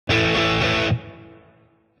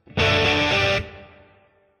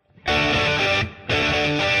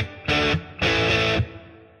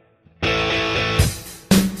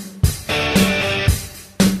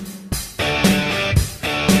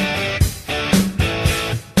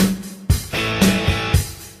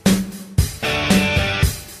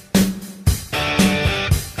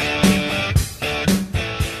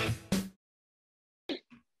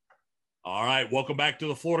welcome back to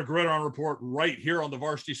the Florida Gridiron Report right here on the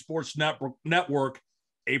Varsity Sports Network.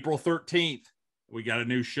 April 13th, we got a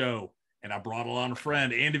new show, and I brought along a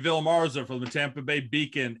friend, Andy Villamarzo from the Tampa Bay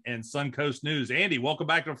Beacon and Suncoast News. Andy, welcome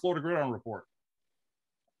back to the Florida Gridiron Report.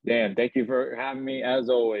 Dan, thank you for having me. As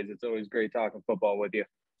always, it's always great talking football with you.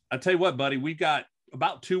 I tell you what, buddy, we got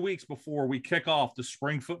about 2 weeks before we kick off the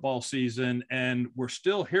spring football season, and we're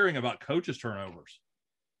still hearing about coaches turnovers.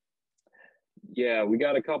 Yeah, we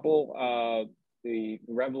got a couple. The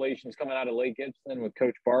revelations coming out of Lake Gibson with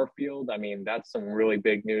Coach Barfield. I mean, that's some really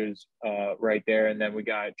big news right there. And then we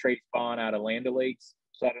got Trey Spawn out of Land O'Lakes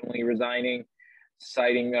suddenly resigning,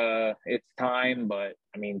 citing it's time. But,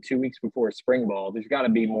 I mean, 2 weeks before spring ball, there's got to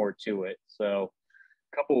be more to it. So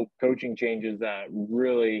a couple coaching changes that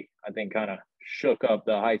really, I think, kind of shook up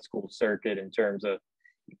the high school circuit in terms of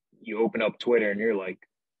you open up Twitter and you're like,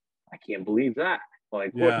 I can't believe that.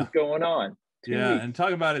 Like, what is going on? 2 Yeah, weeks. and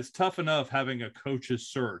talking about it's tough enough having a coach's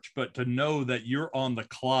search, but to know that you're on the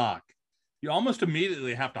clock, you almost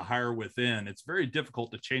immediately have to hire within. It's very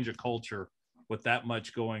difficult to change a culture with that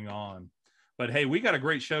much going on. But, hey, we got a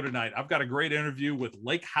great show tonight. I've got a great interview with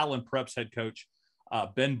Lake Highland Prep's head coach,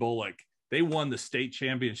 Ben Bullock. They won the state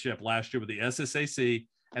championship last year with the SSAC.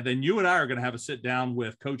 And then you and I are going to have a sit down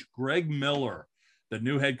with Coach Greg Miller, the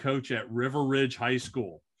new head coach at River Ridge High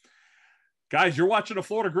School. Guys, you're watching the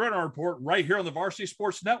Florida Gridiron Report right here on the Varsity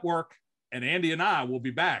Sports Network, and Andy and I will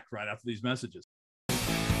be back right after these messages.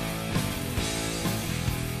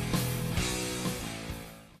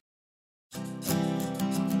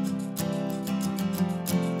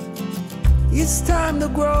 It's time to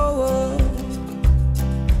grow up,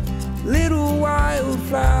 little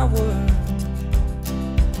wildflower.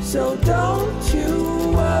 So don't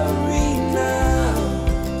you worry now,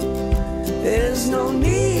 there's no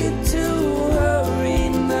need to hurry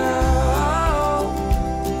now.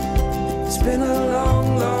 It's been a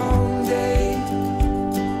long, long day,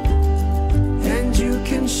 and you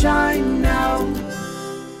can shine now.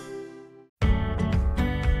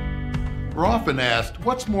 We're often asked,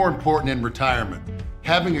 what's more important in retirement,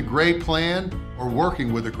 having a great plan or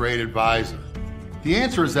working with a great advisor? The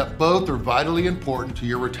answer is that both are vitally important to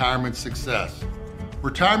your retirement success.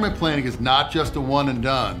 Retirement planning is not just a one and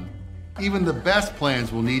done. Even the best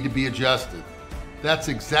plans will need to be adjusted. That's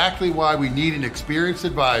exactly why we need an experienced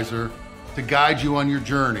advisor to guide you on your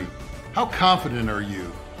journey. How confident are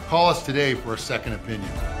you? Call us today for a second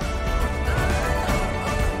opinion.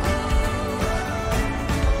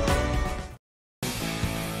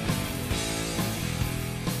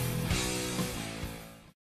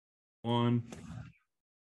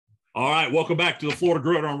 All right, welcome back to the Florida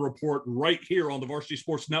Gridiron Report right here on the Varsity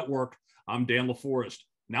Sports Network. I'm Dan LaForest.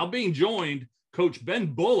 Now being joined, Coach Ben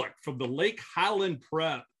Bullock from the Lake Highland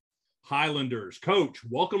Prep Highlanders. Coach,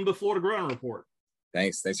 welcome to the Florida Gridiron Report.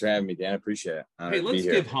 Thanks for having me, Dan. I appreciate it. Hey, let's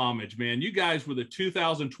give homage, man. You guys were the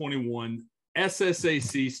 2021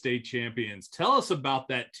 SSAC state champions. Tell us about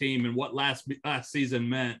that team and what last season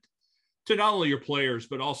meant to not only your players,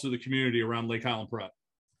 but also the community around Lake Highland Prep.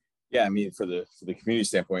 Yeah, I mean, for the community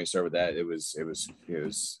standpoint, start with that. It was there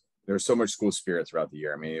was so much school spirit throughout the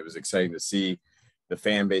year. I mean, it was exciting to see the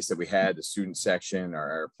fan base that we had, the student section,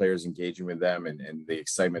 our players engaging with them, and the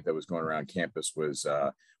excitement that was going around campus was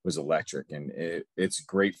electric. And it's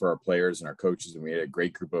great for our players and our coaches. And we had a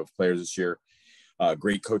great group of players this year,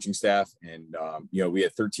 great coaching staff. And, we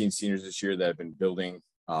had 13 seniors this year that have been building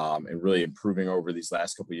and really improving over these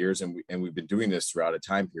last couple of years. And we've been doing this throughout a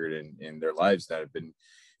time period in their lives that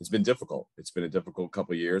it's been difficult. It's been a difficult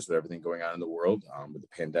couple of years with everything going on in the world, with the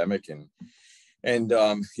pandemic. And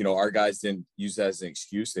our guys didn't use that as an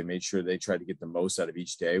excuse. They made sure they tried to get the most out of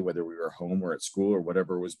each day, whether we were home or at school or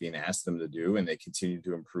whatever was being asked them to do. And they continued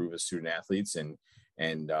to improve as student athletes, and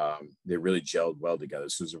they really gelled well together.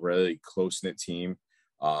 This was a really close-knit team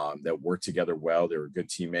that worked together well. They were good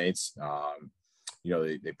teammates.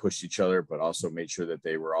 They pushed each other, but also made sure that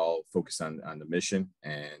they were all focused on the mission,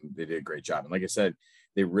 and they did a great job. And like I said,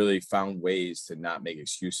 they really found ways to not make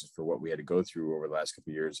excuses for what we had to go through over the last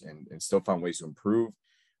couple of years, and still found ways to improve,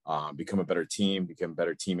 become a better team, become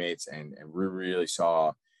better teammates. And we really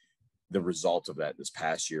saw the result of that this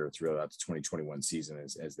past year throughout the 2021 season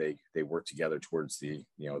as they worked together towards the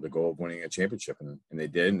goal of winning a championship. And they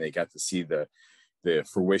did, and they got to see the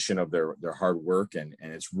fruition of their hard work. And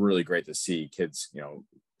it's really great to see kids,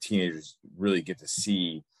 teenagers really get to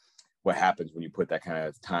see what happens when you put that kind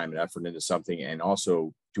of time and effort into something, and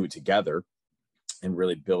also do it together and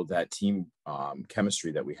really build that team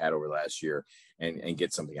chemistry that we had over last year and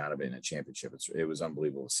get something out of it in a championship. It was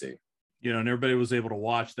unbelievable to see. You know, and everybody was able to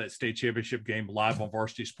watch that state championship game live on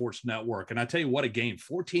Varsity Sports Network. And I tell you what, a game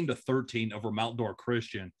 14-13 over Mount Dora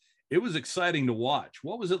Christian. It was exciting to watch.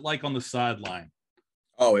 What was it like on the sideline?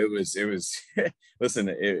 Oh, it was, listen,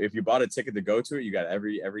 if you bought a ticket to go to it, you got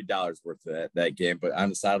every dollar's worth of that game. But on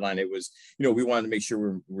the sideline, it was, you know, we wanted to make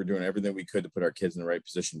sure we're doing everything we could to put our kids in the right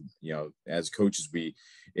position. You know, as coaches,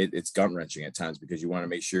 it's gut wrenching at times because you want to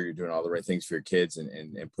make sure you're doing all the right things for your kids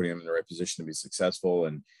and putting them in the right position to be successful.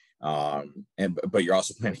 But you're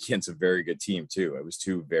also playing against a very good team too. It was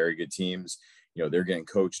two very good teams. You know, they're getting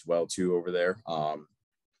coached well too over there.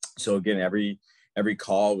 So again, every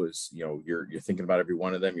call was, you know, you're thinking about every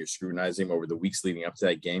one of them. You're scrutinizing them over the weeks leading up to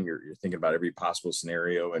that game. You're thinking about every possible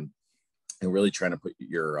scenario and really trying to put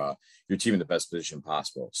your team in the best position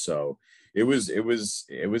possible. So it was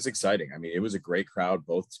exciting. I mean, it was a great crowd.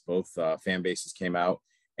 Both fan bases came out,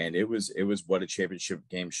 and it was what a championship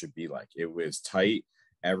game should be like. It was tight.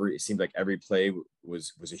 It seemed like every play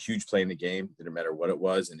was a huge play in the game. Didn't matter what it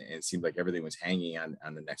was, and it seemed like everything was hanging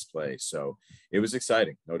on the next play. So it was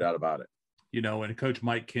exciting, no doubt about it. You know, and Coach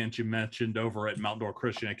Mike Kent, you mentioned over at Mount Dora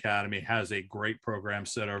Christian Academy, has a great program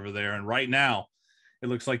set over there. And right now, it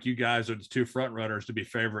looks like you guys are the two front runners to be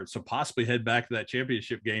favorites. So possibly head back to that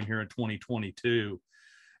championship game here in 2022.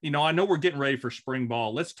 You know, I know we're getting ready for spring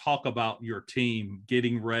ball. Let's talk about your team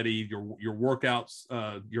getting ready, your workouts,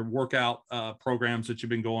 your workout programs that you've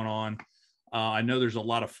been going on. I know there's a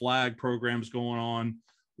lot of flag programs going on.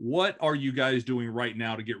 What are you guys doing right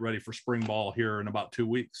now to get ready for spring ball here in about 2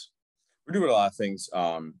 weeks? We're doing a lot of things.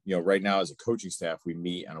 You know, right now as a coaching staff, we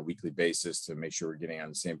meet on a weekly basis to make sure we're getting on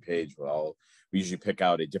the same page. We usually pick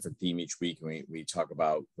out a different theme each week, and we talk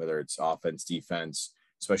about whether it's offense, defense,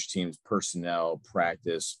 special teams, personnel,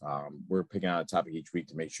 practice. We're picking out a topic each week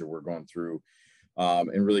to make sure we're going through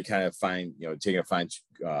and really kind of taking a fine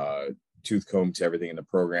tooth comb to everything in the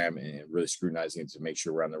program and really scrutinizing it to make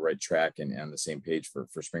sure we're on the right track and on the same page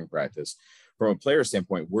for spring practice. From a player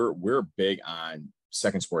standpoint, we're big on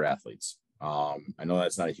second sport athletes. I know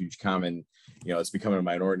that's not a huge common, you know, it's becoming a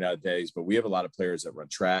minority nowadays, but we have a lot of players that run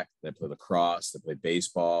track, that play lacrosse, that play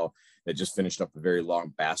baseball, that just finished up a very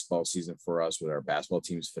long basketball season for us with our basketball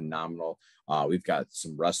team is phenomenal. We've got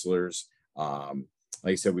some wrestlers.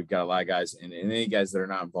 Like I said, we've got a lot of guys and any guys that are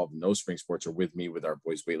not involved in those spring sports are with me with our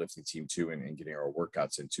boys weightlifting team too, and getting our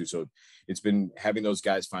workouts in too. So it's been having those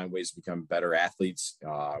guys find ways to become better athletes,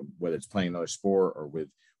 whether it's playing another sport or with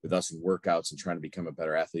us in workouts and trying to become a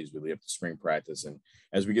better athlete as we lead up to spring practice. And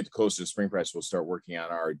as we get closer to spring practice, we'll start working on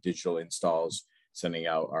our digital installs, sending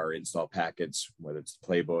out our install packets, whether it's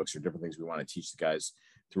playbooks or different things we want to teach the guys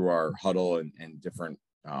through our huddle and different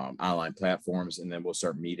online platforms. And then we'll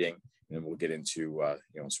start meeting and then we'll get into,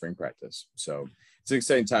 spring practice. So it's an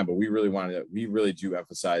exciting time, but we really do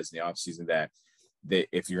emphasize in the off season that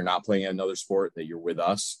if you're not playing another sport, that you're with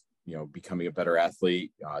us, you know, becoming a better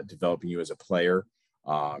athlete, developing you as a player,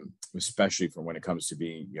 especially from when it comes to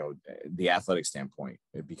being, you know, the athletic standpoint,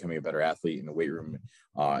 becoming a better athlete in the weight room,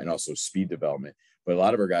 and also speed development. But a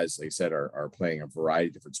lot of our guys, like I said, are playing a variety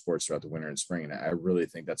of different sports throughout the winter and spring. And I really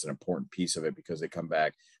think that's an important piece of it because they come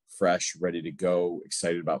back fresh, ready to go,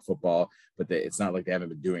 excited about football, but it's not like they haven't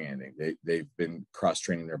been doing anything. They've been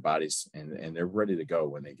cross-training their bodies and they're ready to go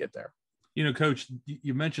when they get there. You know, Coach,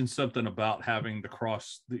 you mentioned something about having the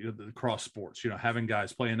cross sports, you know, having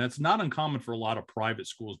guys play, and that's not uncommon for a lot of private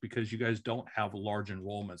schools because you guys don't have large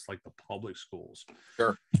enrollments like the public schools.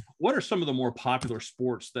 Sure. What are some of the more popular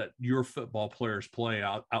sports that your football players play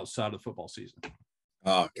outside of the football season?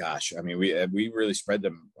 Oh gosh, I mean, we really spread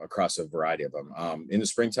them across a variety of them. In the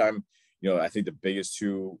springtime, you know, I think the biggest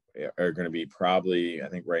two are going to be probably, I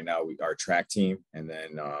think right now our track team, and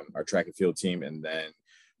then our track and field team, and then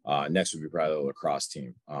next would be probably the lacrosse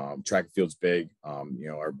team. Track and field's big. You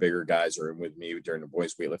know, our bigger guys are in with me during the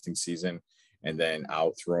boys weightlifting season and then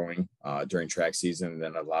out throwing during track season. And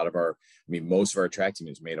then most of our track team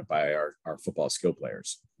is made up by our football skill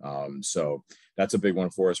players. So that's a big one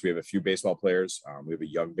for us. We have a few baseball players. We have a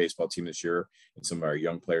young baseball team this year, and some of our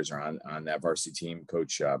young players are on that varsity team.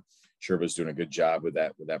 Coach Sherba's doing a good job with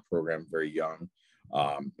that program, very young.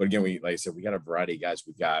 But again, like I said, we got a variety of guys.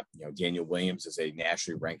 We've got, you know, Daniel Williams is a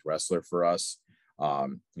nationally ranked wrestler for us.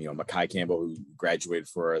 You know, Makai Campbell, who graduated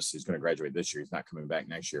for us, he's going to graduate this year. He's not coming back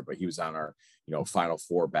next year, but he was on our, you know, Final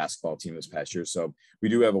Four basketball team this past year. So we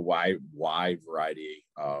do have a wide variety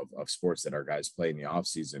of sports that our guys play in the off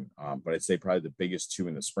season. But I'd say probably the biggest two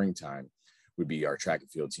in the springtime would be our track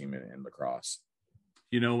and field team and lacrosse.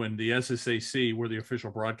 You know, in the SSAC, we're the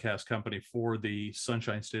official broadcast company for the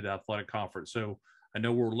Sunshine State Athletic Conference. So I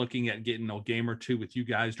know we're looking at getting a game or two with you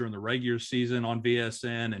guys during the regular season on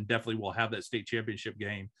VSN, and definitely we'll have that state championship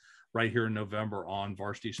game. right here in November on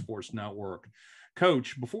Varsity Sports Network.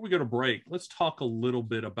 Coach, before we go to break, let's talk a little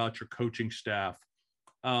bit about your coaching staff.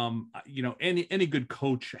 Any good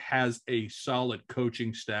coach has a solid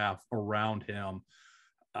coaching staff around him.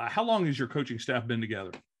 How long has your coaching staff been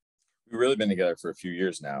together? We've really been together for a few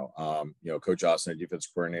years now. Coach Austin, our defense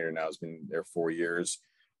coordinator, now has been there 4 years.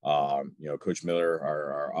 Coach Miller,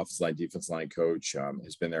 our offensive line, defense line coach,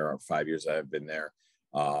 has been there 5 years. I've been there.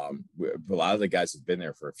 A lot of the guys have been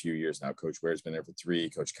there for a few years now. Coach Ware's been there for 3.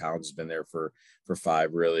 Coach Collins has been there for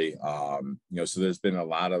 5, really. So there's been a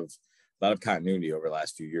lot of continuity over the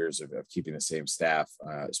last few years of keeping the same staff,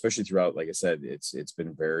 especially throughout, like I said, it's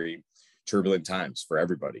been very turbulent times for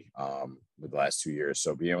everybody with the last 2 years.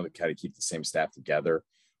 So being able to kind of keep the same staff together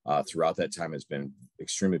throughout that time has been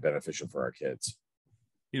extremely beneficial for our kids.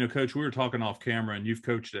 Coach, we were talking off camera, and you've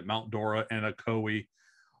coached at Mount Dora and at Coe.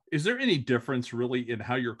 Is there any difference really in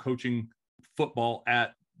how you're coaching football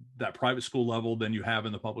at that private school level than you have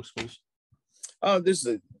in the public schools? There's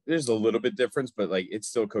a little bit difference, but like it's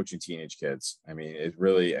still coaching teenage kids.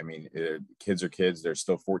 Kids are kids. They're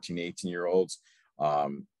still 14, 18-year-olds.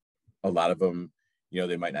 A lot of them,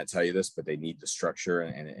 they might not tell you this, but they need the structure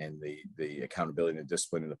and the accountability and the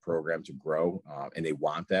discipline in the program to grow. And they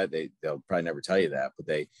want that. They'll probably never tell you that, but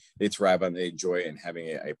they thrive on, they enjoy it, and having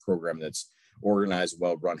a program that's organized,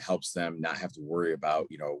 well run helps them not have to worry about,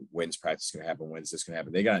 when's practice going to happen, when's this going to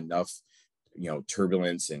happen. They got enough,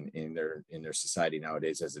 turbulence in their society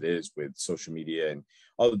nowadays as it is, with social media and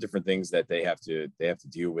all the different things that they have to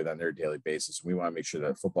deal with on their daily basis. We want to make sure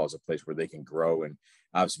that football is a place where they can grow and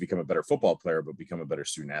obviously become a better football player, but become a better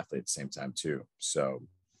student athlete at the same time too. So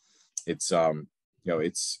it's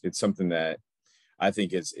something that I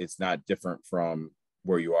think it's not different from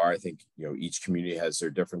where you are. I think, each community has their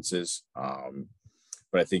differences.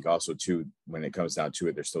 But I think also too, when it comes down to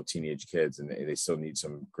it, they're still teenage kids, and they still need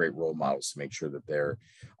some great role models to make sure that they're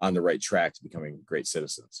on the right track to becoming great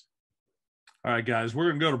citizens. All right, guys, we're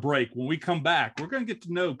going to go to break. When we come back, we're going to get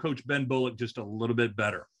to know Coach Ben Bullock just a little bit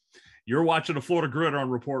better. You're watching the Florida Gridiron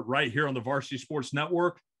Report right here on the Varsity Sports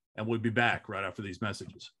Network, and we'll be back right after these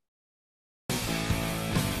messages.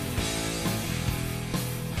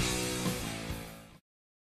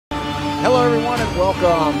 Hello, everyone, and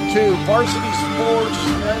welcome to Varsity Sports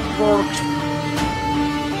Network.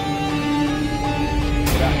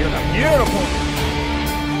 Get out here now. Beautiful.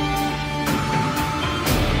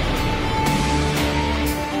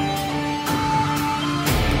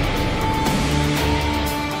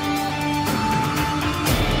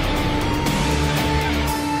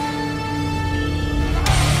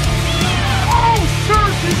 Oh,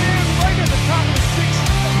 surges in right at the top of the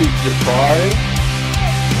 6. Jabari.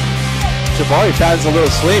 Jabari ties a little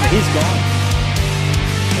sleeve, and he's gone.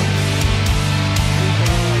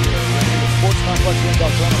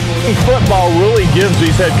 Football really gives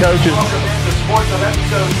these head coaches. Welcome into Sports of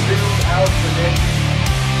Episode 2 out today.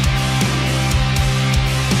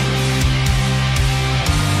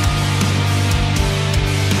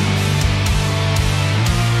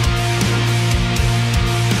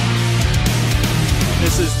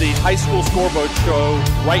 This is the High School Scoreboard Show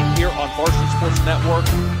right here on Varsity Sports Network.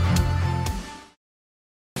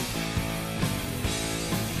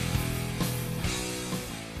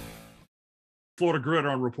 Florida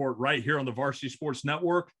Gridiron Report right here on the Varsity Sports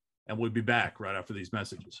Network, and we'll be back right after these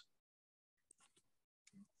messages.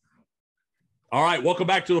 All right, welcome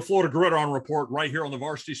back to the Florida Gridiron Report right here on the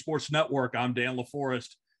Varsity Sports Network. I'm Dan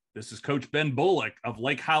LaForest. This is Coach Ben Bullock of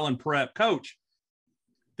Lake Highland Prep. Coach,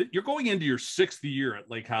 you're going into your 6th year at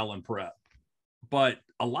Lake Highland Prep, but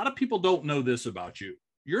a lot of people don't know this about you.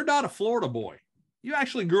 You're not a Florida boy. You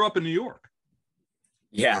actually grew up in New York.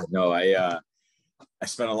 Yeah, no, I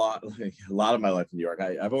spent a lot of my life in New York.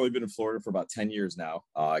 I've only been in Florida for about 10 years now.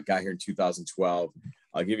 I got here in 2012.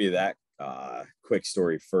 I'll give you that quick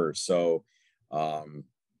story first. So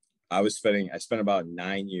I spent about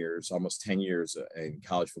 9 years, almost 10 years in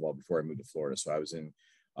college football before I moved to Florida. So I was in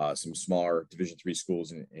some smaller Division III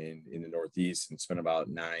schools in the Northeast, and spent about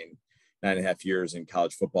nine and a half years in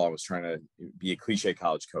college football. I was trying to be a cliche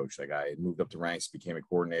college coach. Like, I had moved up the ranks, became a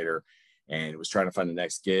coordinator, and was trying to find the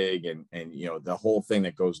next gig, and the whole thing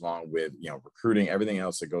that goes along with recruiting, everything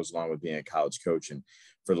else that goes along with being a college coach. And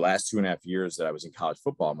for the last 2.5 years that I was in college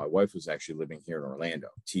football, my wife was actually living here in Orlando,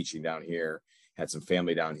 teaching down here, had some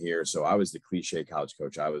family down here. So I was the cliche college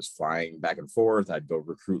coach. I was flying back and forth. I'd go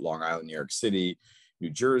recruit Long Island, New York City,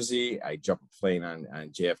 New Jersey. I jump a plane on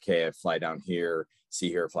JFK. I fly down here, see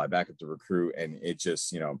here, fly back up to recruit. And it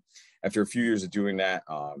just, after a few years of doing that,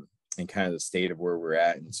 and kind of the state of where we're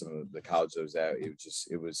at and some of the college I was at,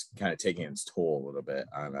 it was kind of taking its toll a little bit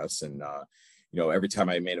on us. And every time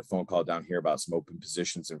I made a phone call down here about some open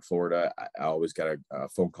positions in Florida, I always got a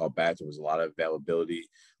phone call back. There was a lot of availability,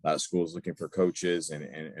 a lot of schools looking for coaches, and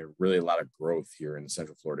really a lot of growth here in the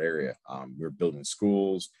Central Florida area. We were building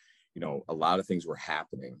schools. A lot of things were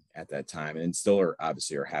happening at that time, and still are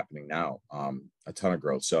happening now. A ton of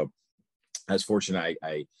growth. So I was fortunate.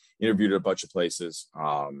 I interviewed at a bunch of places.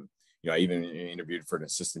 I even interviewed for an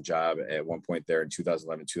assistant job at one point there in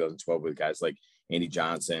 2011, 2012 with guys like Andy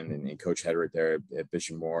Johnson and Coach Hedrick there at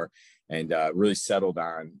Bishop Moore, and really settled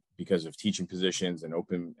on, because of teaching positions and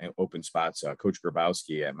open spots. Coach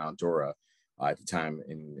Grabowski at Mount Dora at the time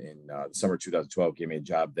in the summer of 2012 gave me a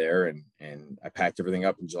job there, and I packed everything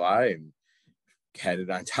up in July and headed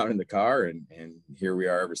on down in the car, and here we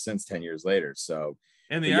are ever since 10 years later. So,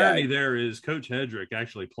 and the irony there is Coach Hedrick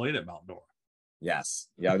actually played at Mount Dora. Yes.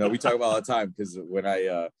 Yeah, no, we talk about all the time, because when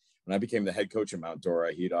I became the head coach at Mount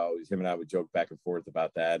Dora, him and I would joke back and forth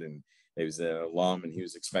about that. And he was an alum, and he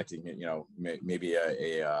was expecting, maybe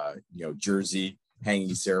a jersey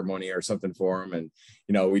hanging ceremony or something for him. And,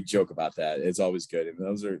 we joke about that. It's always good. And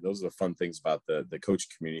those are the fun things about the coach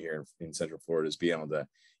community here in Central Florida, is being able to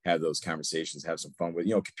have those conversations, have some fun with,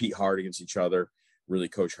 compete hard against each other, really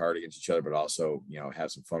coach hard against each other, but also,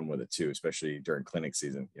 have some fun with it too, especially during clinic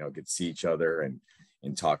season, get to see each other and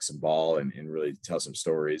talk some ball and really tell some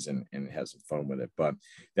stories and have some fun with it. But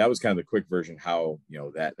that was kind of the quick version, how,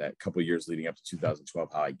 that couple of years leading up to 2012,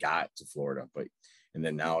 how I got to Florida. And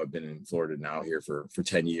then now I've been in Florida now here for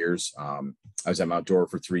 10 years. I was at Mount Dora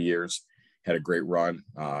for 3 years, had a great run.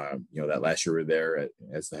 That last year we were there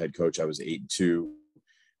as the head coach, I was 8-2.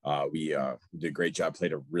 We did a great job,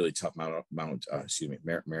 played a really tough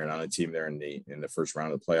Marinana team there in the first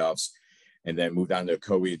round of the playoffs, and then moved on to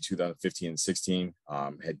Coe in 2015 and 16,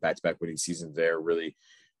 had back-to-back winning seasons there. Really,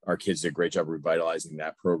 our kids did a great job revitalizing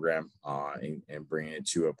that program and bringing it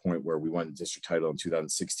to a point where we won the district title in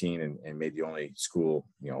 2016 and made the only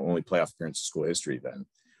playoff appearance in school history then.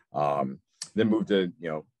 Then moved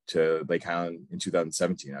to Lake Highland in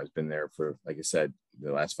 2017. I've been there for, like I said,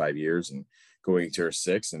 the last 5 years and going to our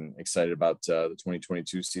 6, and excited about the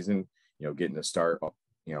 2022 season, getting to start,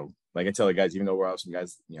 like I tell the guys, even though we're all some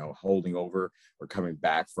guys, holding over or coming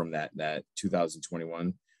back from that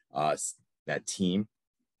 2021, that team,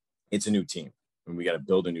 it's a new team, and we got to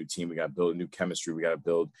build a new team. We got to build a new chemistry. We got to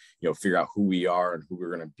build, figure out who we are and who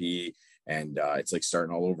we're going to be. And it's like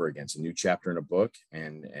starting all over again. It's a new chapter in a book,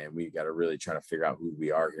 and we got to really try to figure out who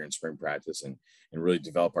we are here in spring practice and really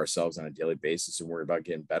develop ourselves on a daily basis and worry about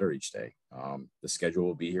getting better each day. The schedule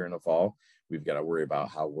will be here in the fall. We've got to worry about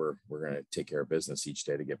how we're going to take care of business each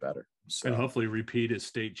day to get better. So, and hopefully repeat as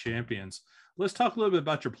state champions. Let's talk a little bit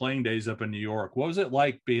about your playing days up in New York. What was it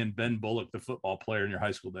like being Ben Bullock, the football player, in your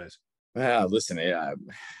high school days? Listen,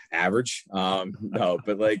 average. No,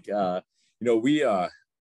 but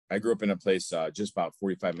I grew up in a place just about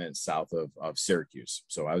 45 minutes south of Syracuse.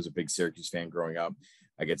 So I was a big Syracuse fan growing up.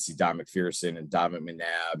 I get to see Don McPherson and Don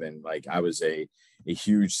McNabb. And I was a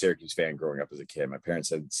huge Syracuse fan growing up as a kid. My parents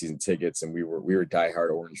had season tickets, and we were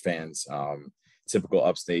diehard Orange fans. Typical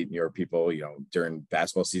upstate New York people, during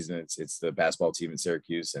basketball season, it's the basketball team in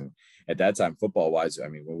Syracuse. And at that time, football wise, I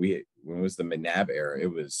mean, when it was the McNabb era,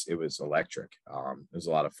 it was electric. It was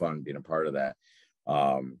a lot of fun being a part of that.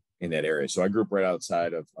 In that area. So I grew up right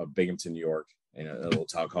outside of Binghamton, New York, in a little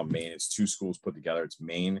town called Maine. It's two schools put together. It's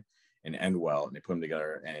Maine and Endwell, and they put them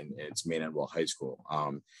together, and it's Maine Endwell High School.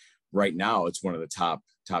 Right now, it's one of the top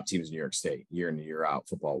teams in New York State, year in and year out,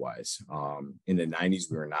 football wise. In the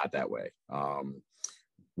 90s, we were not that way.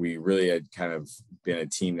 We really had kind of been a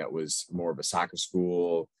team that was more of a soccer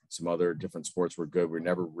school. Some other different sports were good. We were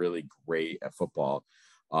never really great at football.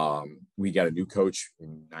 We got a new coach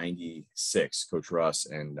in 96, Coach Russ,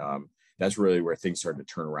 and that's really where things started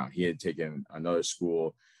to turn around. He had taken another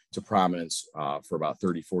school to prominence for about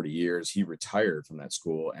 30, 40 years. He retired from that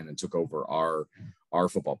school and then took over our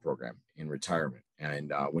football program in retirement.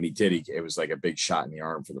 And when he did, it was like a big shot in the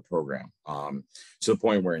arm for the program. To the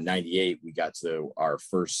point where in 98, we got to our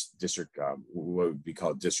first district, what would be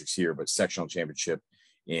called districts here, but sectional championship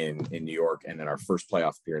in New York, and then our first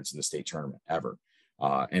playoff appearance in the state tournament ever.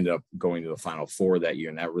 Ended up going to the Final Four that year,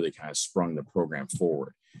 and that really kind of sprung the program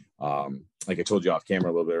forward. Like I told you off camera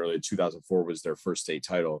a little bit earlier, 2004 was their first state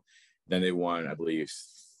title. Then they won, I believe,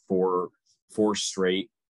 four straight,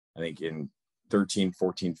 I think in 13,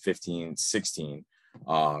 14, 15, 16,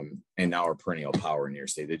 and now are perennial power in New York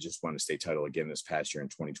State. They just won a state title again this past year in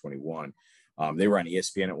 2021. They were on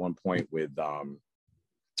ESPN at one point with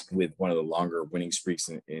one of the longer winning streaks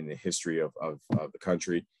in the history of the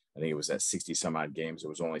country. I think it was at 60 some odd games. It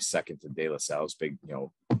was only second to De La Salle's big,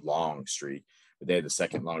 long streak. but they had the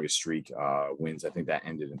second longest streak wins. I think that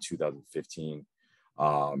ended in 2015.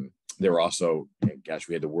 They were also,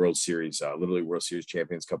 we had the World Series, Little League World Series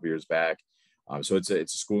champions a couple years back. So it's a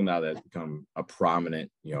school now that's become a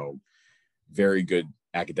prominent, very good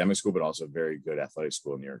academic school, but also very good athletic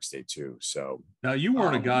school in New York State too. So now you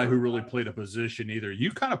weren't a guy who really played a position either.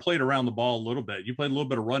 You kind of played around the ball a little bit. You played a little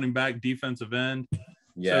bit of running back, defensive end.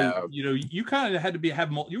 Yeah. So, you kind of had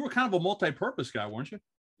to you were kind of a multi-purpose guy, weren't you?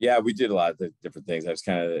 Yeah, we did a lot of different things. I was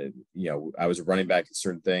kind of, I was a running back in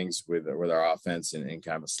certain things with our offense and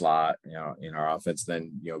kind of a slot, in our offense.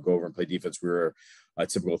 Then, go over and play defense. We were a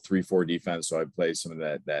typical 3-4 defense. So I played some of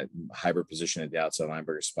that hybrid position at the outside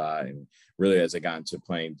linebacker spot. And really, as I got into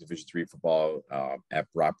playing Division III football at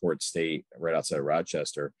Brockport State, right outside of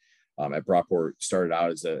Rochester, at Brockport, started out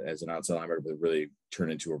as an outside linebacker, but really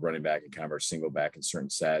turned into a running back and kind of our single back in certain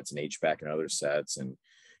sets and H back in other sets. And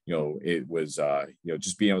it was,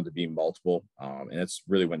 just being able to be multiple. And that's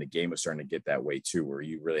really when the game was starting to get that way too, where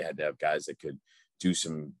you really had to have guys that could do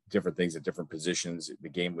some different things at different positions. The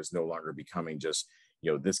game was no longer becoming just,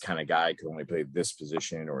 this kind of guy could only play this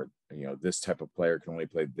position, or, this type of player can only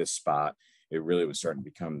play this spot. It really was starting to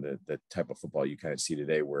become the type of football you kind of see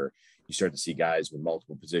today, where you start to see guys with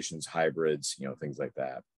multiple positions, hybrids, things like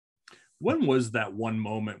that. When was that one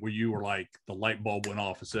moment where you were like, the light bulb went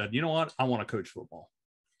off and said, you know what, I want to coach football?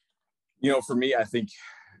 For me, I think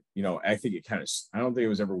it kind of, I don't think it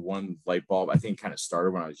was ever one light bulb. I think it kind of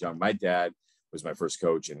started when I was young. My dad was my first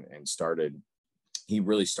coach and he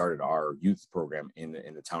really started our youth program in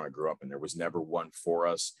the town I grew up in. There was never one for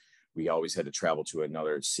us. We always had to travel to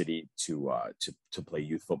another city to play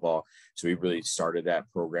youth football. So he really started that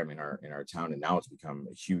program in our town, and now it's become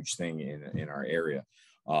a huge thing in our area.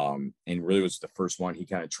 And really was the first one. He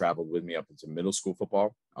kind of traveled with me up into middle school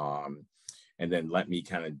football, and then let me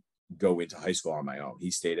kind of go into high school on my own.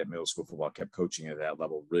 He stayed at middle school football, kept coaching at that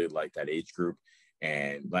level, really liked that age group,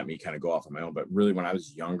 and let me kind of go off on my own. But really, when I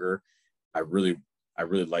was younger, I really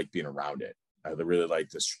liked being around it. I really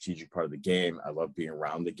liked the strategic part of the game. I love being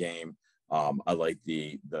around the game. I like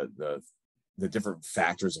the different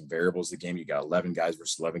factors and variables of the game. You got 11 guys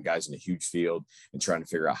versus 11 guys in a huge field, and trying to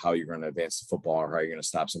figure out how you're going to advance the football or how you're going to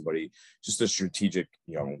stop somebody. Just a strategic,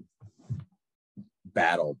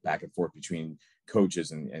 battle back and forth between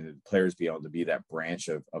coaches and the players, be able to be that branch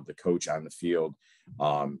of the coach on the field,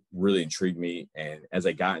 really intrigued me. And as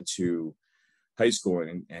I got into high school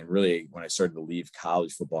and really when I started to leave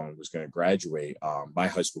college football and was going to graduate, my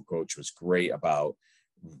high school coach was great about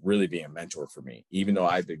really being a mentor for me. Even though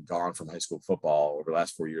I've been gone from high school football over the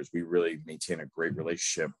last 4 years, we really maintained a great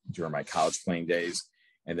relationship during my college playing days.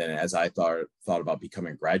 And then as I thought about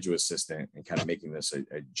becoming a graduate assistant and kind of making this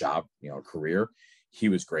a job, a career, he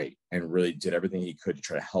was great and really did everything he could to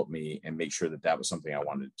try to help me and make sure that was something I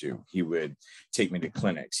wanted to do. He would take me to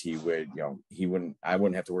clinics. He would, I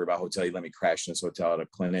wouldn't have to worry about hotel. He'd let me crash in this hotel at a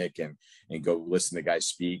clinic and go listen to guys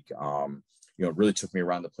speak. Really took me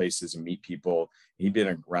around the places and meet people. He'd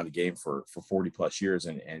been around the game for 40 plus years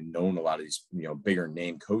and known a lot of these, bigger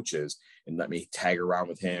name coaches, and let me tag around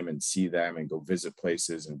with him and see them and go visit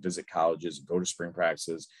places and visit colleges and go to spring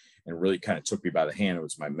practices, and really kind of took me by the hand. It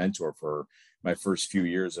was my mentor for my first few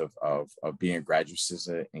years of being a graduate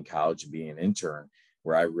assistant in college and being an intern,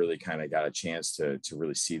 where I really kind of got a chance to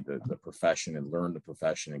really see the profession and learn the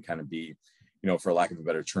profession and kind of be, for lack of a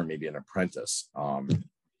better term, maybe an apprentice.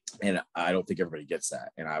 And I don't think everybody gets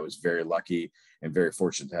that. And I was very lucky and very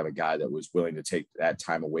fortunate to have a guy that was willing to take that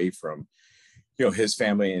time away from, his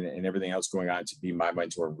family and everything else going on to be my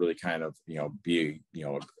mentor and really kind of, be,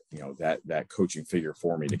 that coaching figure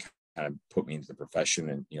for me to kind of put me into the profession.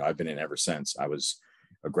 And, I've been in ever since. I was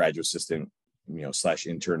a graduate assistant, /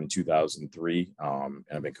 intern in 2003. And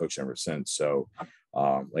I've been coaching ever since. So,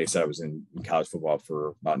 like I said, I was in college football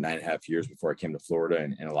for about 9.5 years before I came to Florida.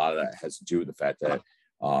 And a lot of that has to do with the fact that,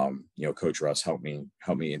 Coach Russ helped me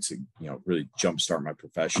into, really jumpstart my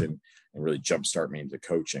profession and really jumpstart me into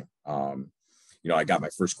coaching. I got my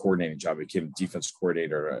first coordinating job. I became a defensive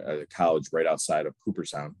coordinator at a college right outside of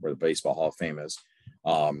Cooperstown, where the Baseball Hall of Fame is,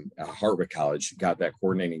 at Hartwick College. Got that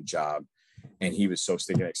coordinating job, and he was so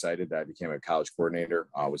stinking excited that I became a college coordinator.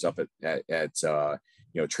 I was up at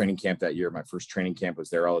training camp that year. My first training camp, was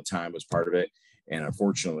there all the time, was part of it. And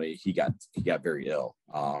unfortunately, he got very ill.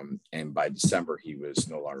 And by December, he was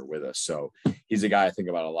no longer with us. So he's a guy I think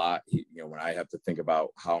about a lot. When I have to think about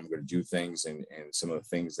how I'm going to do things and some of the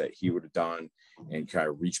things that he would have done, and kind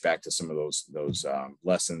of reach back to some of those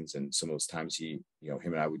lessons and some of those times him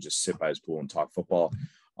and I would just sit by his pool and talk football.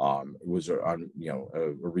 It was a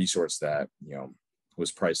resource that,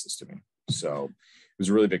 was priceless to me. So it was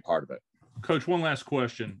a really big part of it. Coach, one last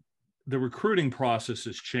question. the recruiting process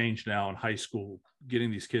has changed now in high school,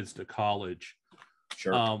 getting these kids to college.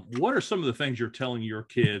 Sure. What are some of the things you're telling your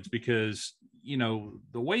kids? Because, you know,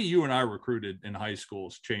 the way you and I recruited in high school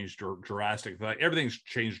has changed drastically. Like, everything's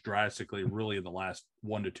changed drastically really in the last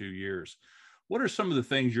 1 to 2 years. What are some of the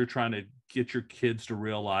things you're trying to get your kids to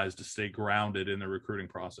realize to stay grounded in the recruiting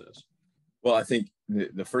process? Well, I think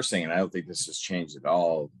the first thing, and I don't think this has changed at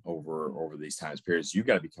all over these times periods, you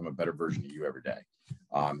got to become a better version of you every day.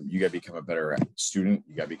 You got to become a better student.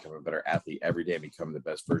 You got to become a better athlete every day and become the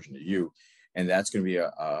best version of you. And that's going to be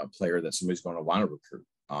a player that somebody's going to want to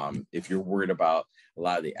recruit. If you're worried about a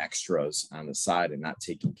lot of the extras on the side and not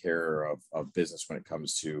taking care of business when it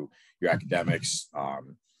comes to your academics,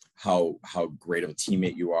 how great of a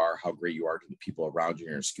teammate you are, how great you are to the people around you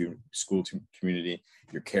in your school community,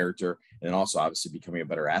 your character, and then also obviously becoming a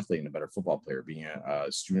better athlete and a better football player, being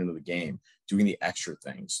a student of the game, doing the extra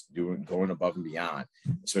things, going above and beyond.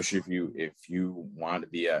 Especially if you want to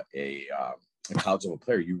be a college level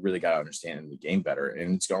player, you really got to understand the game better,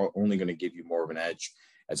 and it's only going to give you more of an edge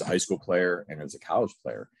as a high school player and as a college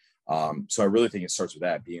player. So I really think it starts with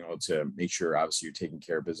that, being able to make sure obviously you're taking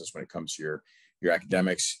care of business when it comes to your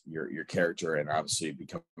academics, your character, and obviously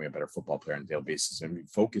becoming a better football player on a daily basis. And we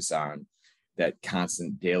focus on that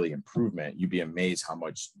constant daily improvement. You'd be amazed how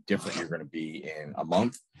much different you're going to be in a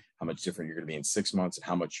month, how much different you're going to be in 6 months, and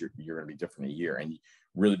how much you're going to be different in a year. And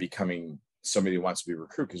really becoming somebody who wants to be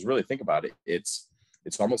recruited. Because really think about it, it's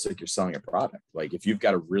almost like you're selling a product. Like if you've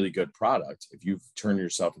got a really good product, if you've turned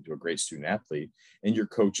yourself into a great student athlete, and your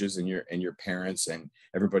coaches and your parents and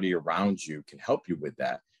everybody around you can help you with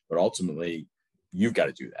that, but ultimately you've got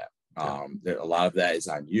to do that. A lot of that is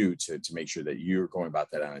on you to make sure that you're going about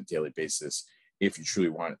that on a daily basis if you truly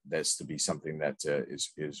want this to be something that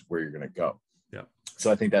is where you're going to go. Yeah.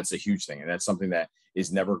 So I think that's a huge thing, and that's something that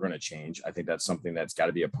is never going to change. I think that's something that's got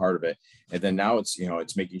to be a part of it. And then now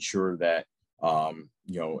it's making sure that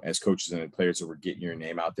as coaches and players, that we're getting your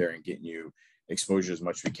name out there and getting you exposure as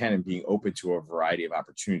much as we can, and being open to a variety of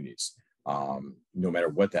opportunities, no matter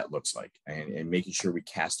what that looks like, and making sure we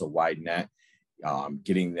cast a wide net.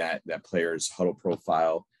 Getting that player's huddle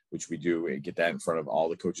profile, which we do, and get that in front of all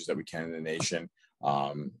the coaches that we can in the nation.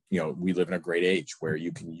 We live in a great age where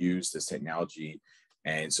you can use this technology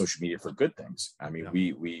and social media for good things. I mean,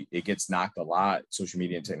 it gets knocked a lot. Social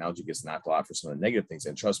media and technology gets knocked a lot for some of the negative things.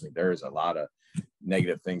 And trust me, there is a lot of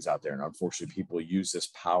negative things out there. And unfortunately, people use this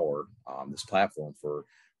power, this platform for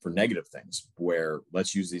negative things, where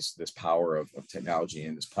let's use this power of technology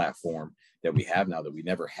and this platform that we have now that we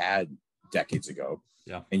never had decades ago,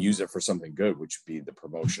 and use it for something good, which would be the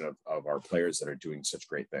promotion of our players that are doing such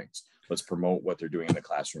great things. Let's promote what they're doing in the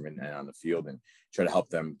classroom and on the field, and try to help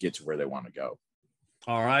them get to where they want to go.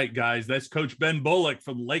 All right, guys, that's Coach Ben Bullock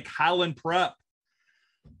from Lake Highland Prep.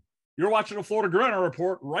 You're watching the Florida Gridiron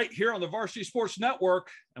Report right here on the Varsity Sports Network,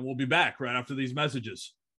 and we'll be back right after these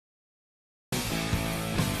messages.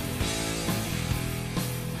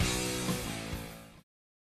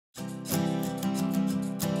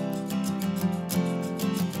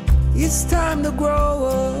 It's time to grow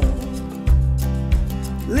up,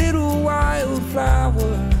 little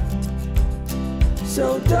wildflower.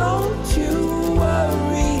 So don't you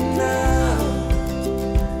worry now,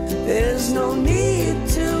 there's no need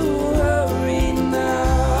to hurry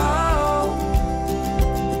now.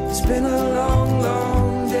 It's been a long,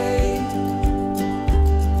 long day,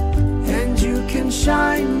 and you can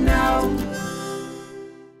shine now.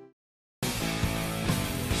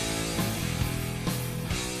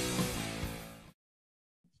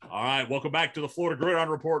 All right, welcome back to the Florida Gridiron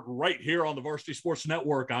Report right here on the Varsity Sports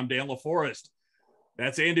Network. I'm Dan LaForest.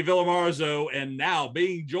 That's Andy Villamarzo, and now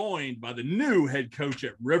being joined by the new head coach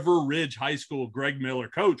at River Ridge High School, Greg Miller.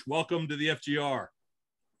 Coach, welcome to the FGR.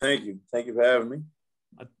 Thank you. Thank you for having me.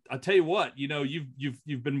 I tell you what,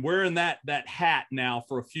 you've been wearing that hat now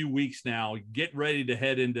for a few weeks now. Get ready to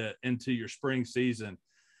head into your spring season.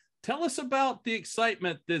 Tell us about the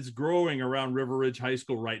excitement that's growing around River Ridge High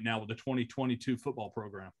School right now with the 2022 football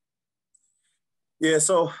program. Yeah,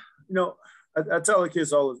 so I tell the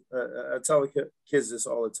kids this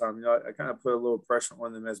all the time. I kind of put a little pressure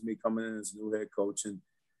on them as me coming in as new head coach, and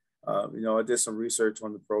I did some research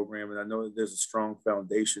on the program, and I know that there's a strong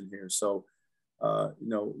foundation here. So,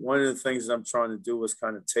 one of the things that I'm trying to do is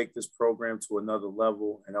kind of take this program to another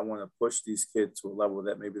level, and I want to push these kids to a level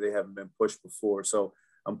that maybe they haven't been pushed before. So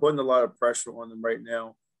I'm putting a lot of pressure on them right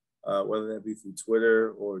now, whether that be through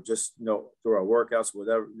Twitter or just, through our workouts,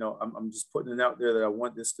 whatever. I'm just putting it out there that I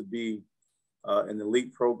want this to be an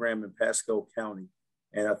elite program in Pasco County.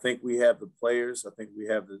 And I think we have the players. I think we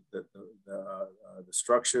have the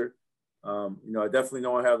structure. I definitely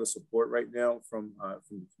know I have the support right now from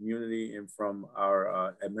the community and from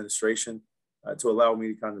our administration to allow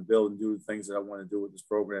me to kind of build and do the things that I want to do with this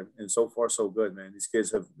program. And so far, so good, man. These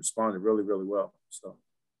kids have responded really, really well. So,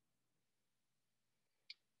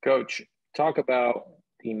 Coach, talk about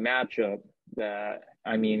the matchup that,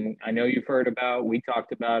 I know you've heard about. We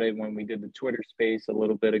talked about it when we did the Twitter space a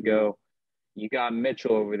little bit ago. You got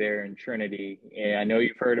Mitchell over there in Trinity. And I know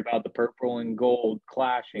you've heard about the purple and gold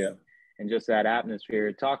clashing. Yeah. And just that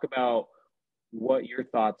atmosphere. Talk about what your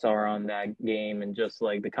thoughts are on that game and just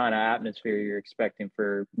like the kind of atmosphere you're expecting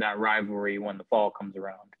for that rivalry when the fall comes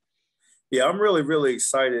around. Yeah, I'm really, really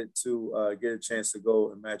excited to get a chance to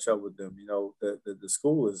go and match up with them. The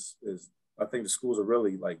school is I think the schools are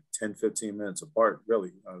really like 10, 15 minutes apart,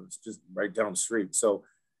 really. It's just right down the street. So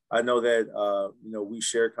I know that, we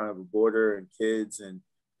share kind of a border and kids and,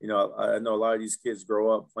 I know a lot of these kids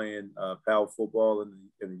grow up playing PAL football in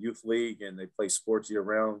the youth league, and they play sports year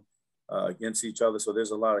round against each other. So there's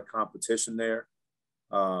a lot of competition there.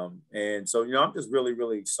 And so, I'm just really,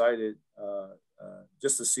 really excited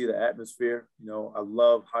just to see the atmosphere. I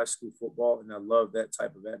love high school football, and I love that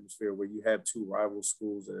type of atmosphere where you have two rival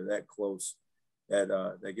schools that are that close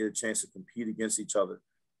that get a chance to compete against each other.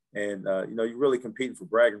 And, you're really competing for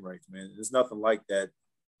bragging rights, man. There's nothing like that.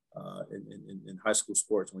 In high school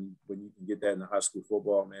sports, when you can get that in high school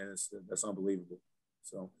football, man, that's unbelievable.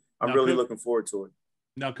 So I'm really looking forward to it.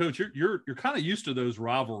 Now, Coach, you're kind of used to those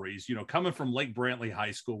rivalries, coming from Lake Brantley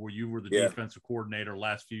High School, where you were the defensive coordinator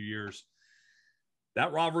last few years.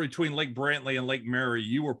 That rivalry between Lake Brantley and Lake Mary,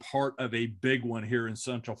 you were part of a big one here in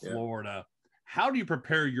Central Florida. How do you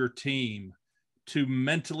prepare your team to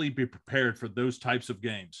mentally be prepared for those types of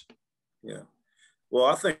games? Yeah, well,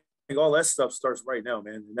 I think all that stuff starts right now,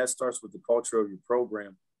 man. And that starts with the culture of your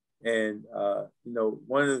program. And,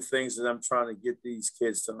 one of the things that I'm trying to get these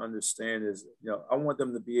kids to understand is, I want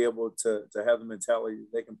them to be able to have the mentality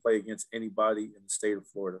that they can play against anybody in the state of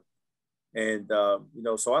Florida. And,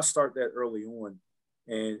 so I start that early on.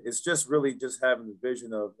 And it's just really just having the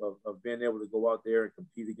vision of being able to go out there and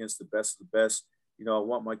compete against the best of the best. I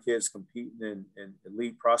want my kids competing in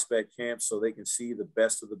elite prospect camps so they can see the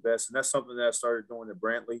best of the best. And that's something that I started doing at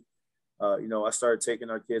Brantley. I started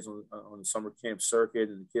taking our kids on the summer camp circuit,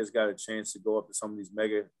 and the kids got a chance to go up to some of these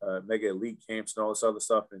mega elite camps and all this other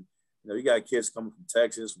stuff. And, you got kids coming from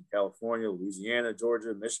Texas, from California, Louisiana,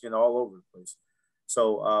 Georgia, Michigan, all over the place.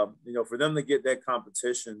 So, for them to get that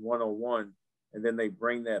competition one-on-one, and then they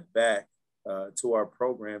bring that back to our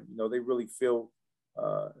program, they really feel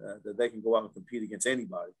that they can go out and compete against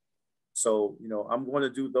anybody. So, I'm going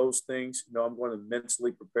to do those things. I'm going to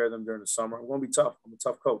mentally prepare them during the summer. I'm going to be tough. I'm a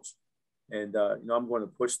tough coach. And, I'm going to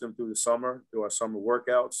push them through the summer, through our summer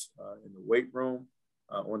workouts, in the weight room,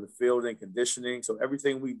 on the field and conditioning. So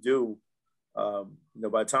everything we do, by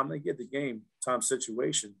the time they get the game time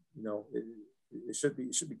situation, it should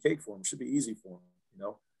be cake for them. It should be easy for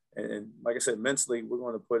them, And like I said, mentally, we're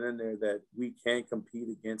going to put in there that we can compete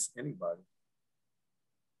against anybody.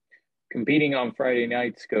 Competing on Friday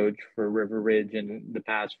nights, Coach, for River Ridge in the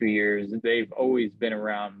past few years, they've always been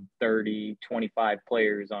around 30, 25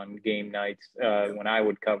 players on game nights when I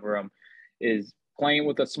would cover them. Is playing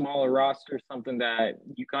with a smaller roster something that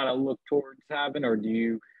you kind of look towards having, or do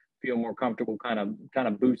you feel more comfortable kind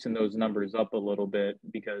of boosting those numbers up a little bit?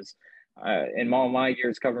 Because in all my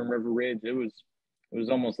years covering River Ridge, it was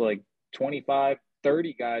almost like 25,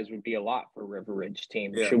 30 guys would be a lot for a River Ridge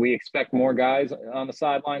team. Yeah. Should we expect more guys on the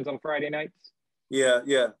sidelines on Friday nights? Yeah.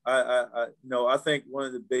 I think one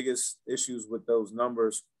of the biggest issues with those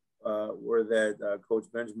numbers were that Coach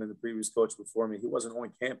Benjamin, the previous coach before me, he wasn't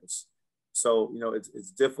on campus. So,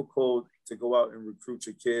 it's difficult to go out and recruit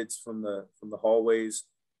your kids from the hallways,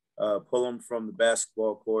 pull them from the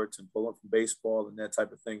basketball courts and pull them from baseball and that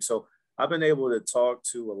type of thing. So I've been able to talk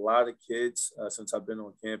to a lot of kids since I've been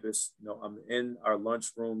on campus. I'm in our lunch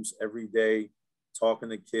rooms every day talking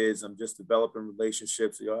to kids. I'm just developing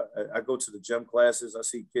relationships. I go to the gym classes. I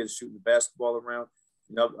see kids shooting the basketball around.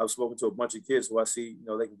 I've spoken to a bunch of kids who I see,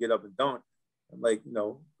 they can get up and dunk. I'm like, come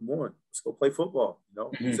on, let's go play football.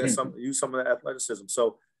 Use some of that athleticism.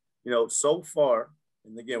 So, so far,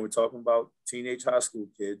 and again, we're talking about teenage high school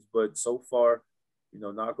kids, but so far,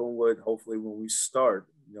 knock on wood, hopefully when we start,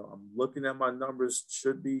 I'm looking at my numbers,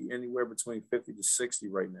 should be anywhere between 50 to 60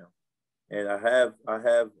 right now. And I have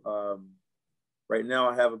right now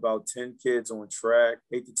I have about 10 kids on track,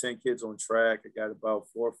 8 to 10 kids on track. I got about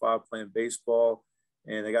 4 or 5 playing baseball,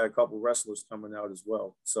 and I got a couple wrestlers coming out as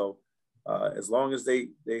well. So as long as they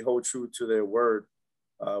hold true to their word,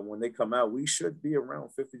 when they come out, we should be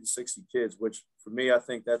around 50 to 60 kids, which for me, I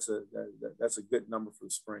think that's a good number for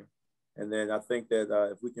the spring. And then I think that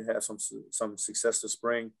if we can have some success this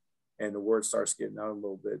spring and the word starts getting out a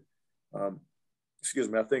little bit,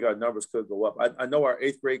 I think our numbers could go up. I know our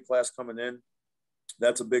 8th grade class coming in,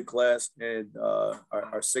 that's a big class. And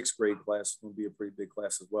our 6th grade class is going to be a pretty big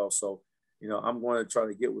class as well. So, I'm going to try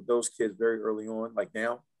to get with those kids very early on. Like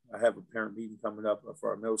now, I have a parent meeting coming up for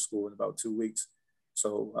our middle school in about 2 weeks.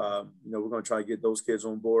 So, we're going to try to get those kids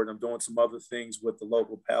on board. I'm doing some other things with the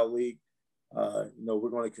local PAL League. We're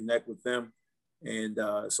going to connect with them. And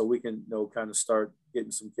so we can, kind of start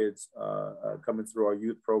getting some kids coming through our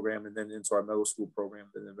youth program and then into our middle school program,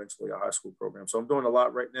 then eventually our high school program. So I'm doing a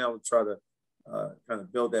lot right now to try to kind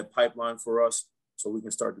of build that pipeline for us so we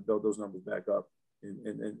can start to build those numbers back up. And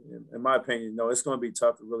in my opinion, it's going to be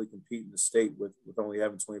tough to really compete in the state with only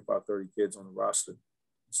having 25, 30 kids on the roster.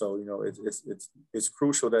 So, it's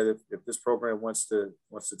crucial that if this program wants to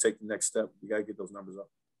take the next step, we got to get those numbers up.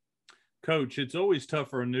 Coach, it's always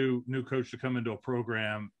tough for a new coach to come into a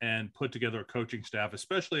program and put together a coaching staff,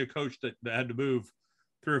 especially a coach that had to move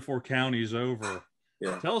 3 or 4 counties over.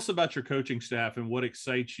 Yeah. Tell us about your coaching staff and what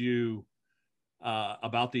excites you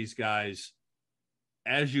about these guys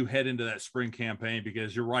as you head into that spring campaign,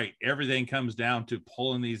 because you're right, everything comes down to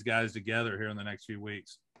pulling these guys together here in the next few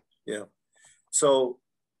weeks. Yeah. So,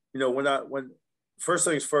 when first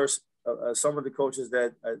things first, some of the coaches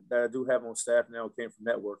that I do have on staff now came from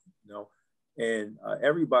networking, and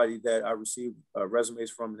everybody that I received resumes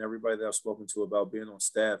from and everybody that I've spoken to about being on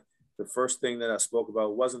staff, the first thing that I spoke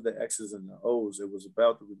about wasn't the X's and the O's. It was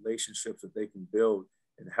about the relationships that they can build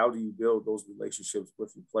and how do you build those relationships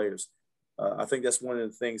with your players. I think that's one of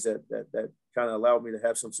the things that kind of allowed me to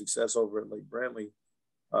have some success over at Lake Brantley,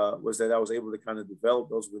 was that I was able to kind of develop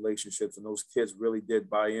those relationships, and those kids really did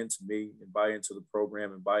buy into me and buy into the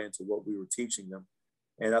program and buy into what we were teaching them.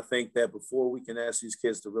 And I think that before we can ask these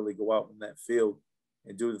kids to really go out in that field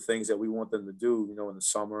and do the things that we want them to do, in the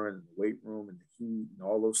summer and in the weight room and the heat and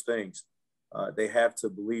all those things, they have to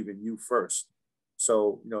believe in you first.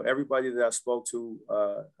 So, everybody that I spoke to,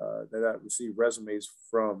 that I received resumes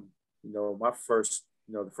from, my first,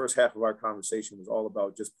 the first half of our conversation was all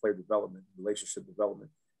about just player development, relationship development.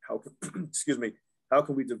 How can, how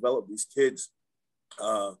can we develop these kids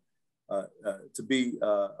to be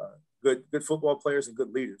good football players and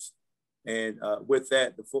good leaders? And with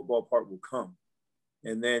that, the football part will come.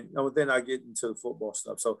 And then, then I get into the football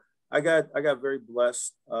stuff. So I got very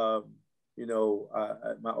blessed. My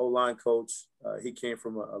O-line coach, he came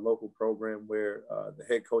from a local program where the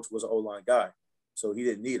head coach was an O-line guy, so he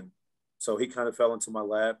didn't need him. So he kind of fell into my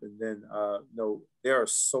lap. And then, there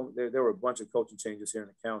were a bunch of coaching changes here in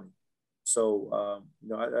the county. So,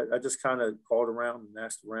 I just kind of called around and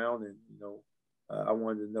asked around, and, I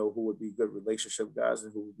wanted to know who would be good relationship guys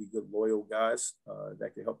and who would be good loyal guys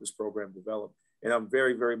that could help this program develop. And I'm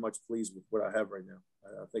very, very much pleased with what I have right now.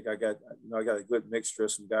 I think I got a good mixture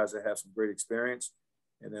of some guys that have some great experience.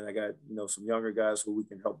 And then I got, some younger guys who we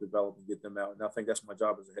can help develop and get them out. And I think that's my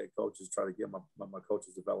job as a head coach, is try to get my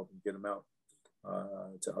coaches developed and get them out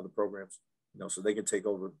to other programs, so they can take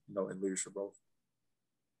over, in leadership roles.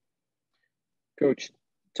 Coach,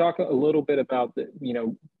 talk a little bit about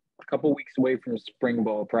a couple weeks away from spring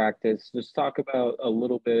ball practice. Just talk about a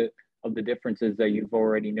little bit of the differences that you've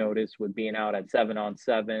already noticed with being out at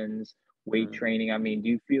 7-on-7s, weight training. I mean, do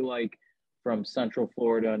you feel like from Central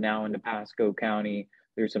Florida now into Pasco County,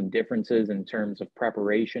 there's some differences in terms of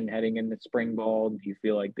preparation heading into spring ball? Do you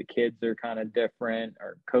feel like the kids are kind of different,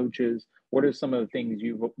 or coaches? What are some of the things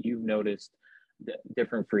you've noticed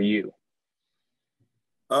different for you?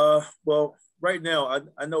 Well, right now,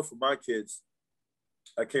 I know for my kids,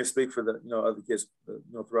 I can't speak for the other kids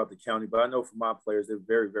throughout the county, but I know for my players, they're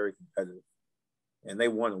very, very competitive, and they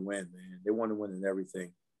want to win, man. They want to win in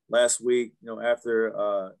everything. Last week,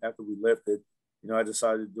 after we lifted, I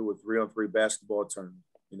decided to do a 3-on-3 basketball tournament,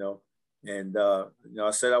 and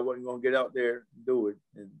I said I wasn't going to get out there and do it,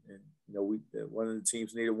 and one of the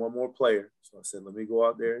teams needed one more player, so I said, let me go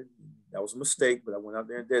out there. That was a mistake, but I went out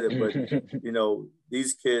there and did it. But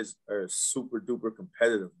these kids are super duper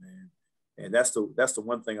competitive, man. And that's the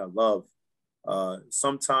one thing I love.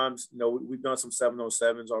 Sometimes, we've done some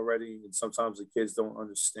 7-on-7s already, and sometimes the kids don't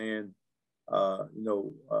understand,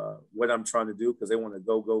 what I'm trying to do, because they want to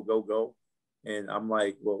go. And I'm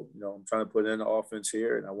like, well, I'm trying to put in the offense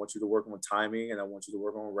here, and I want you to work on timing, and I want you to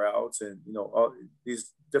work on routes, and, all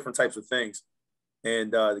these different types of things.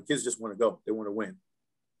 And the kids just want to go. They want to win.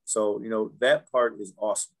 So, that part is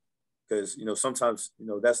awesome. Because, sometimes,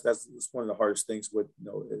 that's one of the hardest things with,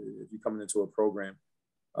 if you're coming into a program,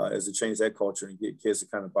 is to change that culture and get kids to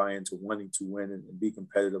kind of buy into wanting to win and be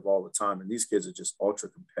competitive all the time. And these kids are just ultra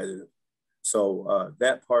competitive. So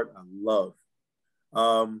that part I love.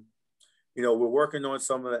 You know, we're working on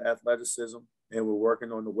some of the athleticism, and we're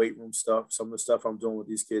working on the weight room stuff. Some of the stuff I'm doing with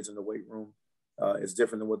these kids in the weight room is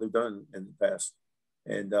different than what they've done in the past.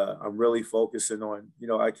 And I'm really focusing on, you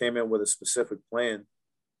know, I came in with a specific plan,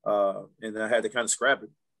 and I had to kind of scrap it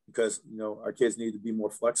because, you know, our kids need to be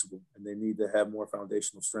more flexible and they need to have more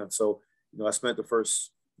foundational strength. So, you know, I spent the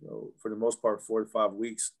first, you know, for the most part, 4 to 5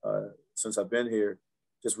 weeks since I've been here,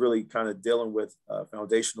 just really kind of dealing with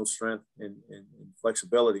foundational strength and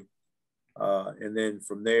flexibility. And then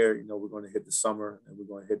from there, you know, we're going to hit the summer and we're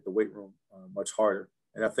going to hit the weight room much harder.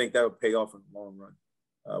 And I think that will pay off in the long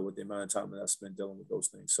run with the amount of time that I spent dealing with those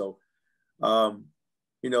things. So,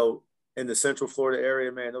 you know, in the Central Florida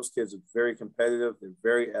area, man, those kids are very competitive. They're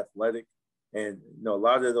very athletic. And, you know, a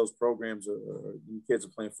lot of those programs kids are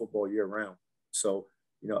playing football year round. So,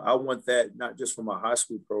 you know, I want that not just from our high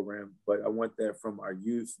school program, but I want that from our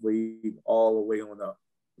youth league all the way on up.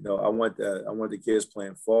 You know, I want the kids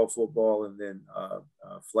playing fall football and then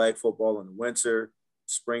flag football in the winter,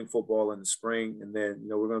 spring football in the spring. And then, you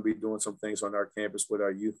know, we're going to be doing some things on our campus with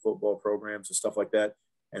our youth football programs and stuff like that.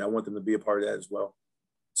 And I want them to be a part of that as well.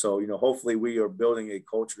 So, you know, hopefully we are building a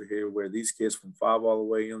culture here where these kids from 5 all the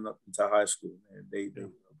way on up into high school, and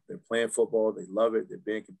they're playing football. They love it. They're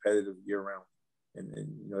being competitive year round. And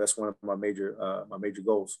you know, that's one of my major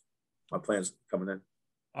goals, my plans coming in.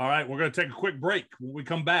 All right, we're going to take a quick break. When we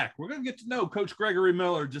come back, we're going to get to know Coach Gregory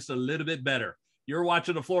Miller just a little bit better. You're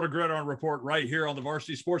watching the Florida Gridiron Report right here on the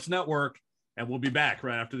Varsity Sports Network, and we'll be back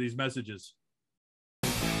right after these messages.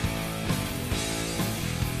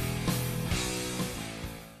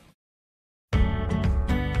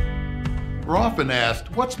 We're often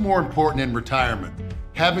asked, what's more important in retirement,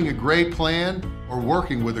 having a great plan or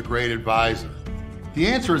working with a great advisor? The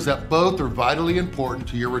answer is that both are vitally important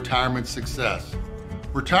to your retirement success.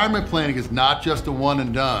 Retirement planning is not just a one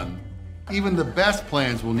and done. Even the best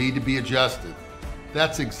plans will need to be adjusted.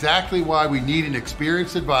 That's exactly why we need an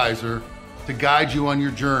experienced advisor to guide you on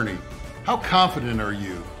your journey. How confident are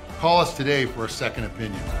you? Call us today for a second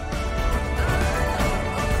opinion.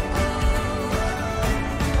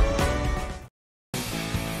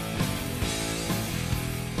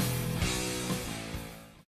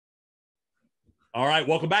 All right,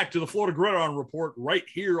 welcome back to the Florida Gridiron Report right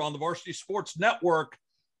here on the Varsity Sports Network.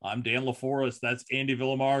 I'm Dan LaForest. That's Andy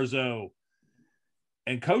Villamarzo.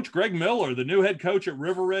 And Coach Greg Miller, the new head coach at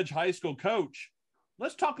River Ridge High School. Coach,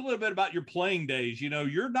 let's talk a little bit about your playing days. You know,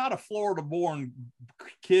 you're not a Florida-born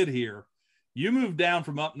kid here. You moved down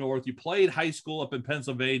from up north. You played high school up in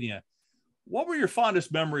Pennsylvania. What were your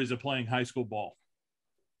fondest memories of playing high school ball?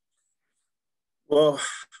 Well,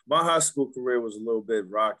 my high school career was a little bit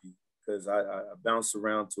rocky because I bounced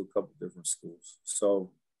around to a couple different schools. So,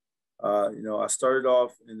 you know, I started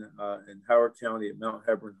off in Howard County at Mount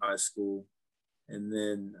Hebron High School. And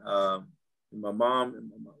then my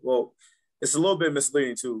mom, well, it's a little bit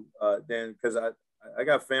misleading too, Dan, because I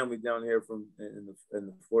got family down here in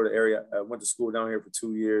the Florida area. I went to school down here for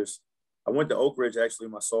 2 years. I went to Oak Ridge actually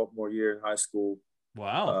my sophomore year in high school.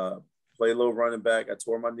 Wow. Played a little running back. I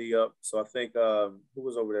tore my knee up. So I think who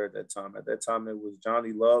was over there at that time? At that time, it was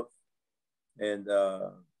Johnny Love. And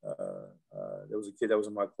there was a kid that was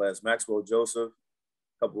in my class, Maxwell Joseph,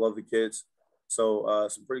 a couple other kids. So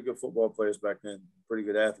some pretty good football players back then, pretty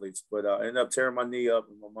good athletes. But I ended up tearing my knee up,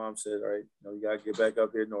 and my mom said, all right, you know, you got to get back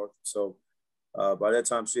up here north. So by that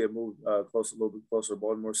time, she had moved a little bit closer to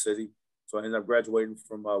Baltimore City. So I ended up graduating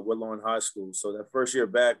from Woodlawn High School. So that first year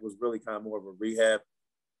back was really kind of more of a rehab.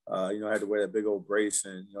 You know, I had to wear that big old brace,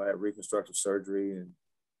 and, you know, I had reconstructive surgery, and,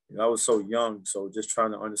 you know, I was so young. So just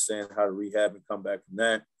trying to understand how to rehab and come back from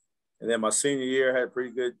that. And then my senior year had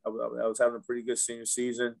I was having a pretty good senior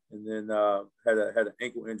season, and then had an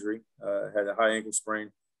ankle injury, had a high ankle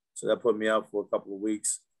sprain. So that put me out for a couple of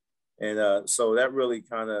weeks. And so that really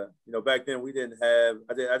kind of, you know, back then I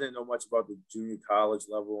didn't know much about the junior college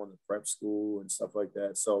level and the prep school and stuff like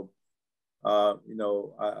that. So, you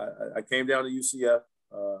know, I came down to UCF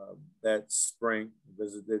that spring,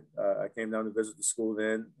 I came down to visit the school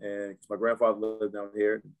then, and my grandfather lived down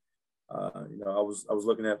here. You know, I was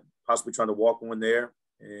looking at possibly trying to walk on there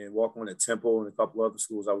and walk on at Temple and a couple other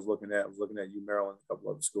schools I was looking at. I was looking at UMaryland and a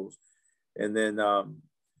couple other schools. And then,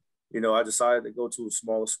 you know, I decided to go to a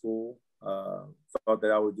smaller school, thought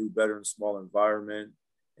that I would do better in a smaller environment,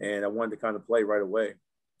 and I wanted to kind of play right away.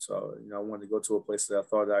 So, you know, I wanted to go to a place that I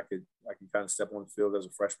thought I could kind of step on the field as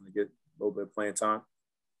a freshman to get a little bit of playing time.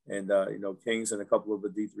 And, you know, Kings and a couple of the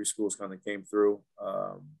D3 schools kind of came through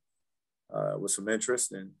with some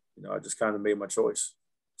interest, and, you know, I just kind of made my choice.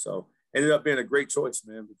 So ended up being a great choice,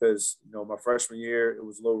 man, because, you know, my freshman year, it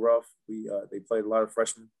was a little rough. They played a lot of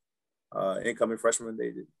freshmen, incoming freshmen.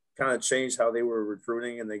 They kind of changed how they were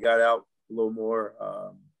recruiting, and they got out a little more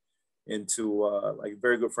into like a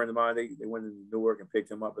very good friend of mine. They went into Newark and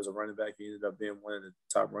picked him up as a running back. He ended up being one of the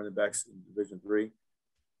top running backs in Division III.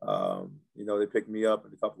 You know, they picked me up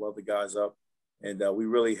and a couple other guys up, and we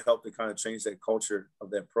really helped to kind of change that culture of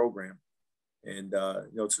that program. And,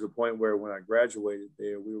 you know, to the point where when I graduated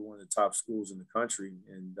there, we were one of the top schools in the country,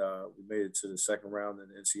 and we made it to the second round in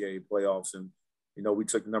the NCAA playoffs. And, you know, we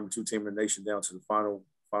took the number 2 team in the nation down to the final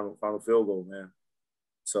field goal, man.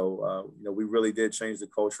 So, you know, we really did change the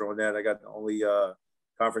culture on that. I got the only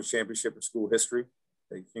conference championship in school history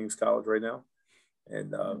at King's College right now.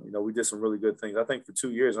 And, you know, we did some really good things. I think for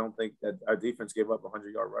 2 years, I don't think that our defense gave up a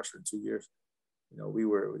 100-yard rusher in 2 years. You know,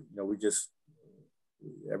 we just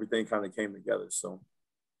everything kind of came together. So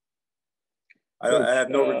I have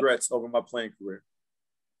no regrets over my playing career.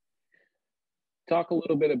 Talk a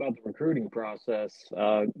little bit about the recruiting process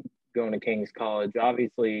going to King's College.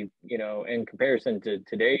 Obviously, you know, in comparison to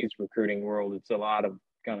today's recruiting world, it's a lot of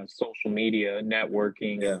kind of social media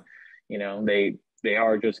networking. Yeah. You know, they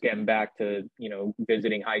are just getting back to, you know,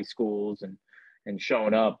 visiting high schools and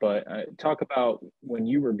showing up. But talk about when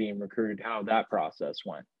you were being recruited, how that process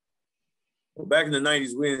went. Well, back in the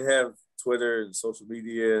 90s, we didn't have Twitter and social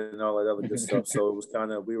media and all that other good stuff. So it was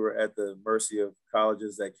kind of, we were at the mercy of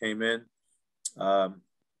colleges that came in.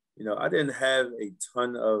 You know, I didn't have a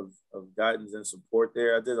ton of guidance and support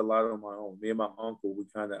there. I did a lot on my own. Me and my uncle,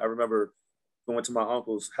 I remember going to my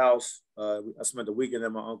uncle's house. I spent the weekend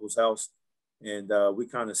at my uncle's house, and we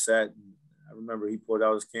kind of sat. And I remember he pulled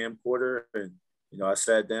out his camcorder, and, you know, I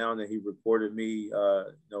sat down and he recorded me,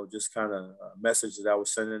 you know, just kind of a message that I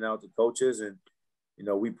was sending out to coaches. And, you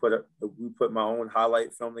know, we put my own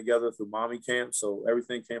highlight film together through mommy cam. So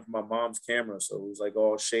everything came from my mom's camera. So it was like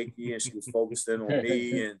all shaky, and she was focused in on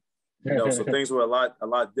me. And, you know, so things were a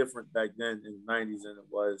lot different back then in the 90s than it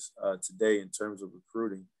was today in terms of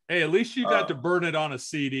recruiting. Hey, at least you got to burn it on a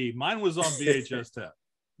CD. Mine was on VHS tape.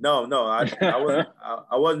 No,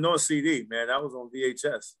 I wasn't on CD, man. I was on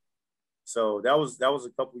VHS. So that was a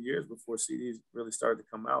couple of years before CDs really started to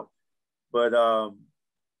come out. But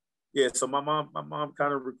yeah, so my mom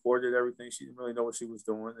kind of recorded everything. She didn't really know what she was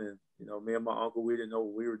doing, and, you know, me and my uncle, we didn't know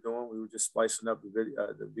what we were doing. We were just splicing up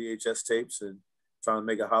the VHS tapes and trying to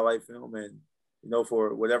make a highlight film. And, you know,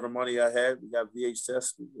 for whatever money I had, we got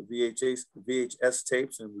VHS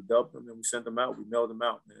tapes, and we dubbed them and we sent them out. We mailed them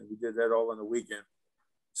out, man. We did that all on the weekend.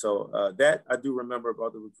 So that I do remember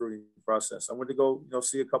about the recruiting process. I went to go, you know,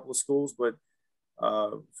 see a couple of schools, but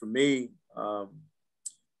for me,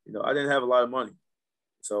 you know, I didn't have a lot of money.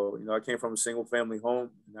 So, you know, I came from a single family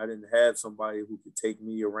home, and I didn't have somebody who could take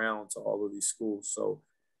me around to all of these schools. So,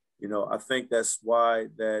 you know, I think that's why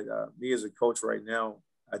that me as a coach right now,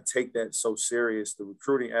 I take that so serious, the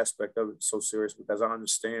recruiting aspect of it so serious, because I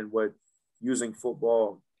understand what using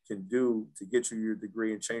football can do to get you your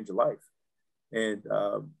degree and change your life. And,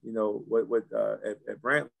 you know, at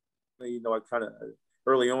Brantley, you know, I kind of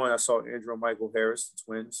early on, I saw Andrew and Michael Harris, the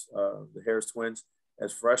twins, the Harris twins,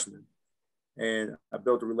 as freshmen. And I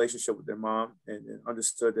built a relationship with their mom and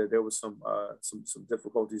understood that there was some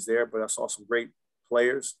difficulties there, but I saw some great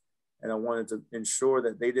players, and I wanted to ensure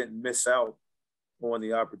that they didn't miss out on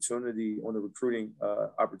the opportunity, on the recruiting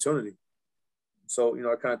opportunity. So, you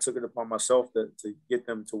know, I kind of took it upon myself to get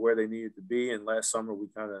them to where they needed to be. And last summer, we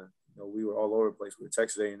kind of, you know, we were all over the place. We were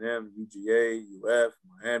Texas A&M, UGA, UF,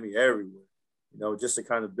 Miami, everywhere, you know, just to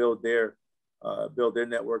kind of build their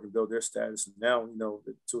network and build their status. And now, you know,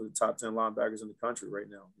 the 2 of the top 10 linebackers in the country right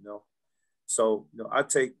now, you know. So, you know, I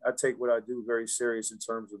take what I do very serious in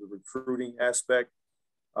terms of the recruiting aspect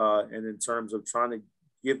and in terms of trying to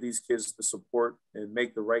give these kids the support and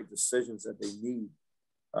make the right decisions that they need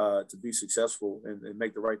to be successful and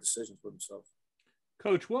make the right decisions for themselves.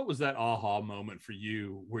 Coach, what was that aha moment for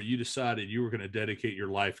you where you decided you were going to dedicate your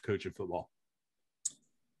life coaching football?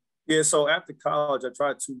 Yeah, so after college, I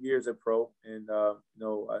tried 2 years at pro, and I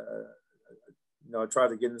tried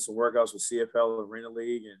to get into some workouts with CFL Arena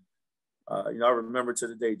League, and I remember to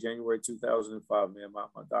the day, January 2005, man,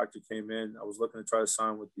 my doctor came in. I was looking to try to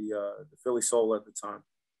sign with the Philly Soul at the time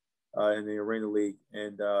in the Arena League,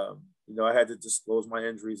 and I had to disclose my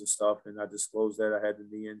injuries and stuff, and I disclosed that I had the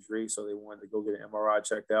knee injury, so they wanted to go get an MRI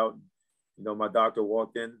checked out. And, you know, my doctor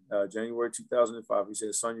walked in January 2005. He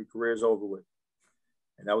said, "Son, your career is over with."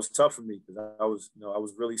 And that was tough for me because I was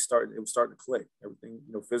really starting to click. Everything,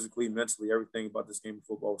 you know, physically, mentally, everything about this game of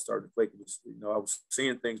football was starting to click. It was, you know, I was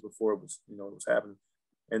seeing things before it was, you know, it was happening.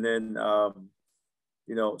 And then,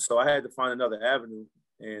 so I had to find another avenue.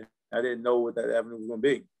 And I didn't know what that avenue was going to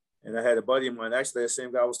be. And I had a buddy of mine, actually, the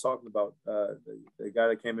same guy I was talking about, the guy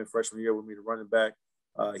that came in freshman year with me, the running back.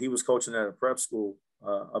 He was coaching at a prep school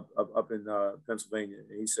up in Pennsylvania.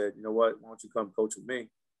 And he said, you know what, why don't you come coach with me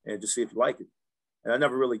and just see if you like it? And I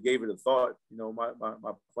never really gave it a thought. You know, my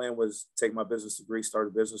plan was take my business degree, start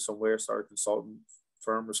a business somewhere, start a consulting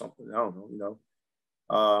firm or something. I don't know, you know.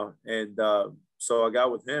 So I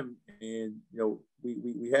got with him, and you know,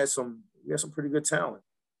 we had some pretty good talent,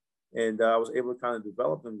 and I was able to kind of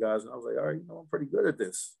develop them guys. And I was like, all right, you know, I'm pretty good at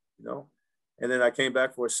this, you know. And then I came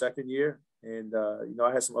back for a second year, and you know,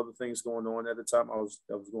 I had some other things going on at the time. I was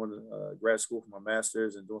going to grad school for my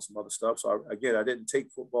master's and doing some other stuff. So I didn't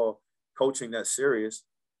take football coaching that serious.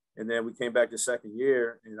 And then we came back the second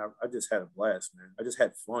year, and I just had a blast, man. I just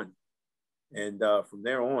had fun. And from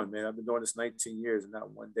there on, man, I've been doing this 19 years, and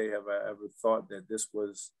not one day have I ever thought that this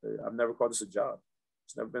was, I've never called this a job.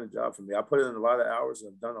 It's never been a job for me. I put in a lot of hours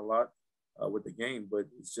and I've done a lot with the game, but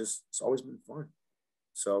it's always been fun.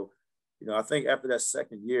 So, you know, I think after that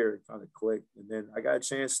second year, it kind of clicked. And then I got a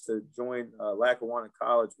chance to join Lackawanna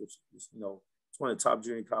College, which is, you know, it's one of the top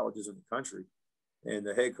junior colleges in the country. And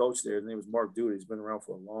the head coach there, his name is Mark Duda. He's been around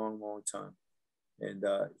for a long, long time. And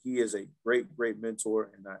he is a great, great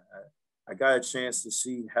mentor. And I got a chance to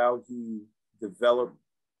see how he developed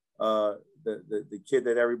the kid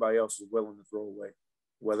that everybody else is willing to throw away,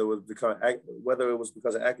 whether it was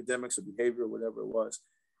because of academics or behavior or whatever it was.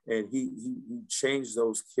 And he changed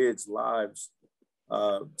those kids' lives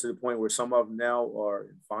to the point where some of them now are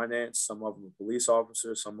in finance, some of them are police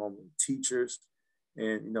officers, some of them are teachers.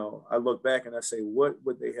 And, you know, I look back and I say, what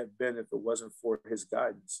would they have been if it wasn't for his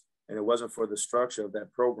guidance and it wasn't for the structure of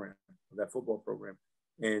that program, of that football program?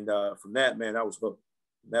 And from that, man, I was hooked.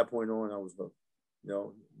 From that point on, I was hooked. You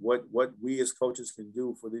know, what we as coaches can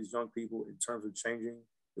do for these young people in terms of changing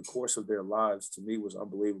the course of their lives, to me, was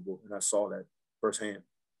unbelievable. And I saw that firsthand,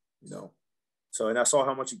 you know. So, and I saw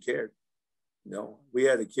how much he cared. You know, we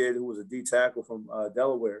had a kid who was a D tackle from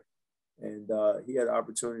Delaware, and he had an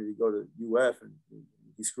opportunity to go to UF, and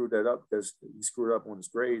he screwed that up because he screwed up on his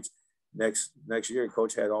grades. Next year,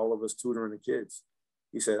 coach had all of us tutoring the kids.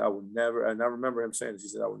 He said, I would never, and I remember him saying this, he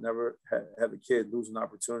said, I would never have a kid lose an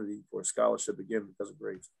opportunity for a scholarship again because of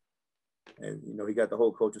grades. And, you know, he got the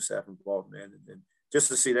whole coaching staff involved, man. And just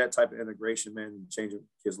to see that type of integration, man, and changing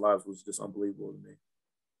kids' lives was just unbelievable to me.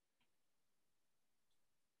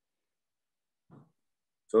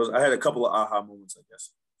 So I had a couple of aha moments, I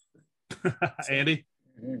guess. Andy?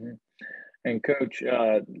 Mm-hmm. And Coach,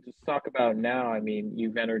 just talk about now. I mean,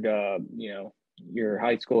 you've entered, you know, your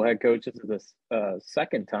high school head coach. This is the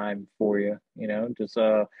second time for you. You know, just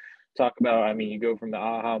talk about. I mean, you go from the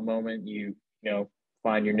aha moment. You know,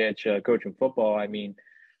 find your niche, coaching football. I mean,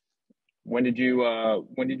 when did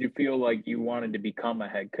you feel like you wanted to become a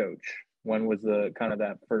head coach? When was the kind of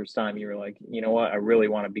that first time you were like, you know what, I really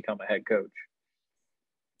want to become a head coach?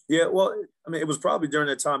 Yeah, well, I mean, it was probably during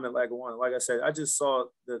that time at Lackawanna. Like I said, I just saw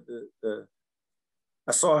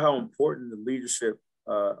I saw how important the leadership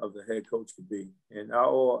of the head coach could be, and I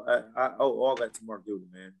owe all that to Mark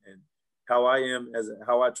Duda, man. And how I am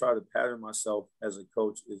how I try to pattern myself as a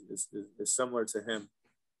coach is similar to him,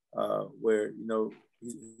 where, you know,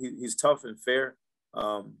 he's tough and fair,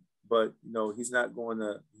 but, you know, he's not going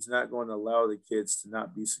to allow the kids to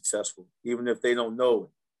not be successful, even if they don't know it.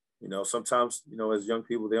 You know, sometimes, you know, as young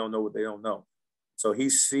people, they don't know what they don't know. So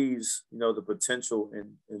he sees, you know, the potential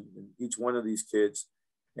in each one of these kids,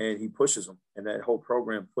 and he pushes them. And that whole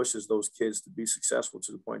program pushes those kids to be successful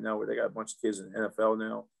to the point now where they got a bunch of kids in the NFL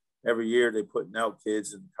now. Every year they're putting out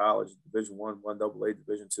kids in college, Division I, AA,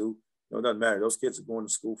 Division II. You know, it doesn't matter. Those kids are going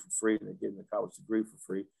to school for free and they're getting a college degree for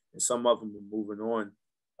free. And some of them are moving on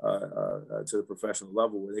to the professional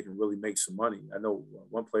level where they can really make some money. I know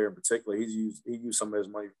one player in particular, he used some of his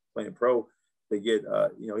money playing pro. They get,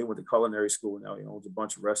 you know, he went to culinary school. Now he owns a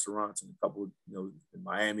bunch of restaurants and a couple, you know, in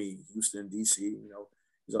Miami, Houston, DC, you know,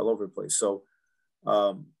 he's all over the place. So,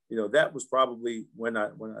 you know, that was probably when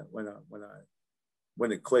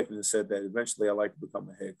it clicked and said that eventually I like to become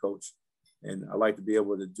a head coach, and I like to be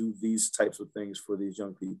able to do these types of things for these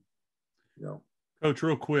young people, you know. Coach,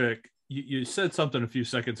 real quick, you said something a few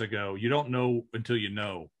seconds ago. You don't know until you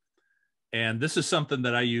know. And this is something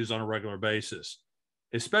that I use on a regular basis,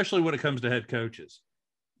 especially when it comes to head coaches.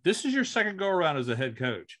 This is your second go around as a head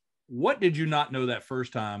coach. What did you not know that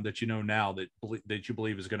first time that you know now that you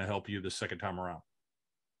believe is going to help you the second time around?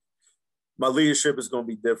 My leadership is going to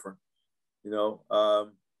be different. You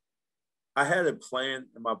know, I had a plan,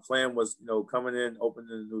 and my plan was, you know, coming in,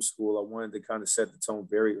 opening a new school, I wanted to kind of set the tone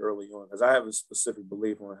very early on, because I have a specific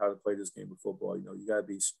belief on how to play this game of football. You know, you gotta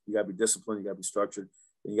be disciplined, you gotta be structured,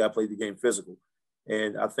 and you got to play the game physical.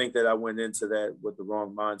 And I think that I went into that with the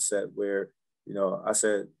wrong mindset where, you know, I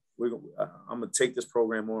said, I'm going to take this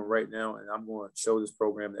program on right now, and I'm going to show this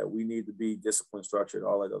program that we need to be disciplined, structured,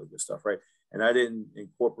 all that other good stuff, right? And I didn't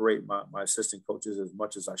incorporate my assistant coaches as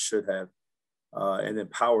much as I should have and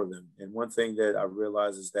empower them. And one thing that I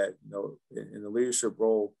realized is that, you know, in the leadership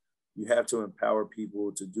role, you have to empower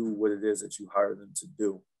people to do what it is that you hire them to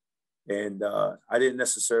do. And I didn't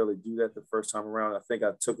necessarily do that the first time around. I think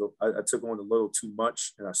I took on a little too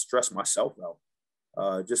much, and I stressed myself out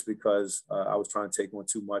just because I was trying to take on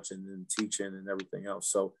too much and then teaching and everything else.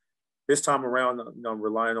 So this time around, you know, I'm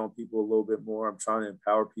relying on people a little bit more. I'm trying to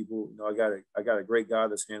empower people. You know, I got a great guy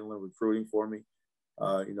that's handling recruiting for me.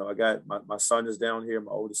 You know, I got my son is down here.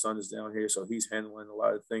 My oldest son is down here, so he's handling a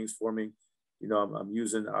lot of things for me. You know, I'm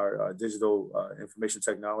using our digital information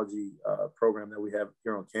technology program that we have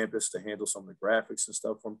here on campus to handle some of the graphics and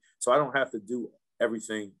stuff for me. So I don't have to do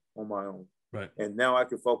everything on my own. Right. And now I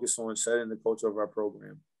can focus on setting the culture of our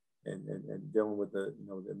program and dealing with the, you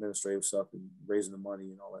know, the administrative stuff and raising the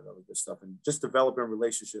money and all that other good stuff, and just developing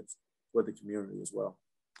relationships with the community as well.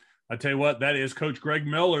 I tell you what, that is Coach Greg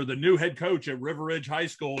Miller, the new head coach at River Ridge High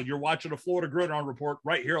School. You're watching a Florida Gridiron Report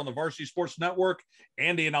right here on the Varsity Sports Network.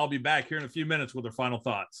 Andy and I'll be back here in a few minutes with our final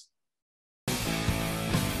thoughts.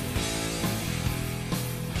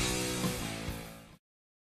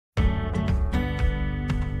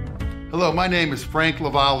 Hello, my name is Frank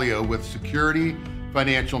Lavalio with Security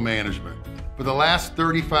Financial Management. For the last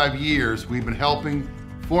 35 years, we've been helping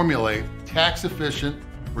formulate tax-efficient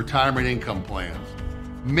retirement income plans.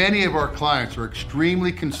 Many of our clients are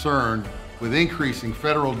extremely concerned with increasing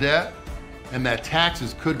federal debt and that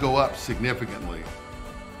taxes could go up significantly.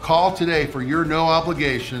 Call today for your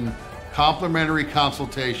no-obligation, complimentary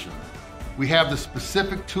consultation. We have the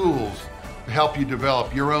specific tools to help you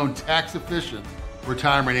develop your own tax-efficient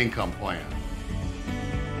retirement income plan.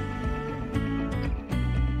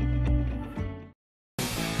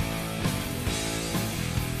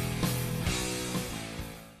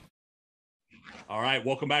 All right,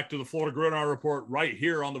 welcome back to the Florida Gridiron Report right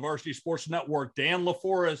here on the Varsity Sports Network. Dan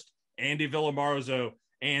LaForest, Andy Villamarzo.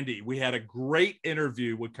 Andy, we had a great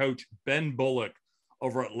interview with Coach Ben Bullock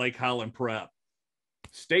over at Lake Highland Prep.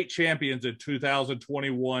 State champions in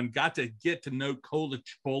 2021. Got to get to know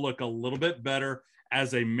Coach Bullock a little bit better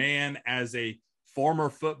as a man, as a former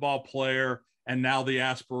football player, and now the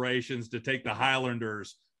aspirations to take the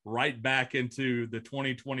Highlanders right back into the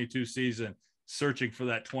 2022 season, searching for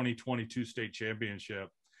that 2022 state championship.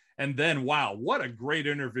 And then, wow, what a great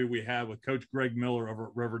interview we had with Coach Greg Miller over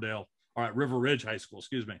at River Ridge High School,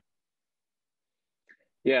 excuse me.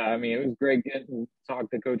 Yeah, I mean, it was great getting to talk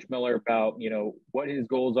to Coach Miller about, you know, what his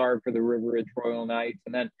goals are for the River Ridge Royal Knights,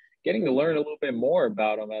 and then getting to learn a little bit more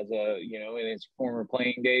about him as a, you know, in his former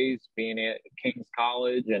playing days, being at King's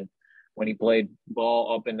College and when he played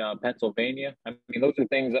ball up in Pennsylvania. I mean, those are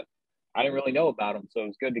things that I didn't really know about him. So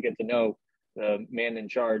it's good to get to know the man in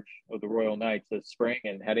charge of the Royal Knights this spring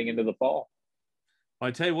and heading into the fall.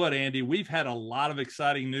 I tell you what, Andy, we've had a lot of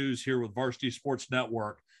exciting news here with Varsity Sports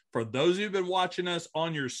Network. For those who've been watching us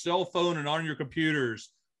on your cell phone and on your computers,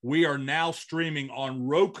 we are now streaming on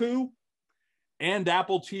Roku and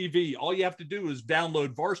Apple TV. All you have to do is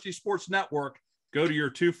download Varsity Sports Network, go to your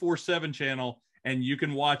 247 channel, and you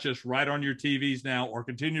can watch us right on your TVs now, or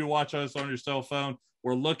continue to watch us on your cell phone.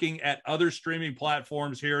 We're looking at other streaming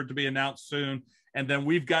platforms here to be announced soon. And then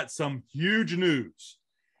we've got some huge news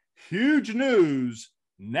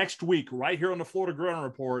next week right here on the Florida Gridiron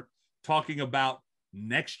Report, talking about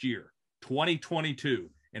next year, 2022,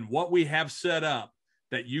 and what we have set up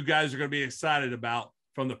that you guys are going to be excited about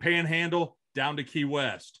from the Panhandle down to Key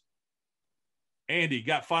West. Andy,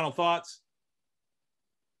 got final thoughts?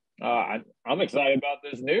 I'm excited about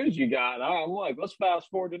this news you got. I'm like, let's fast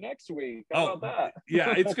forward to next week. How about that?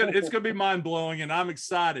 Yeah, it's gonna be mind blowing, and I'm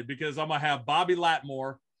excited because I'm gonna have Bobby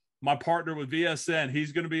Latmore, my partner with VSN.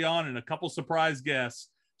 He's gonna be on, and a couple surprise guests.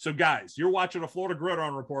 So, guys, you're watching a Florida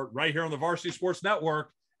Gridiron Report right here on the Varsity Sports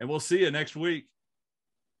Network, and we'll see you next week.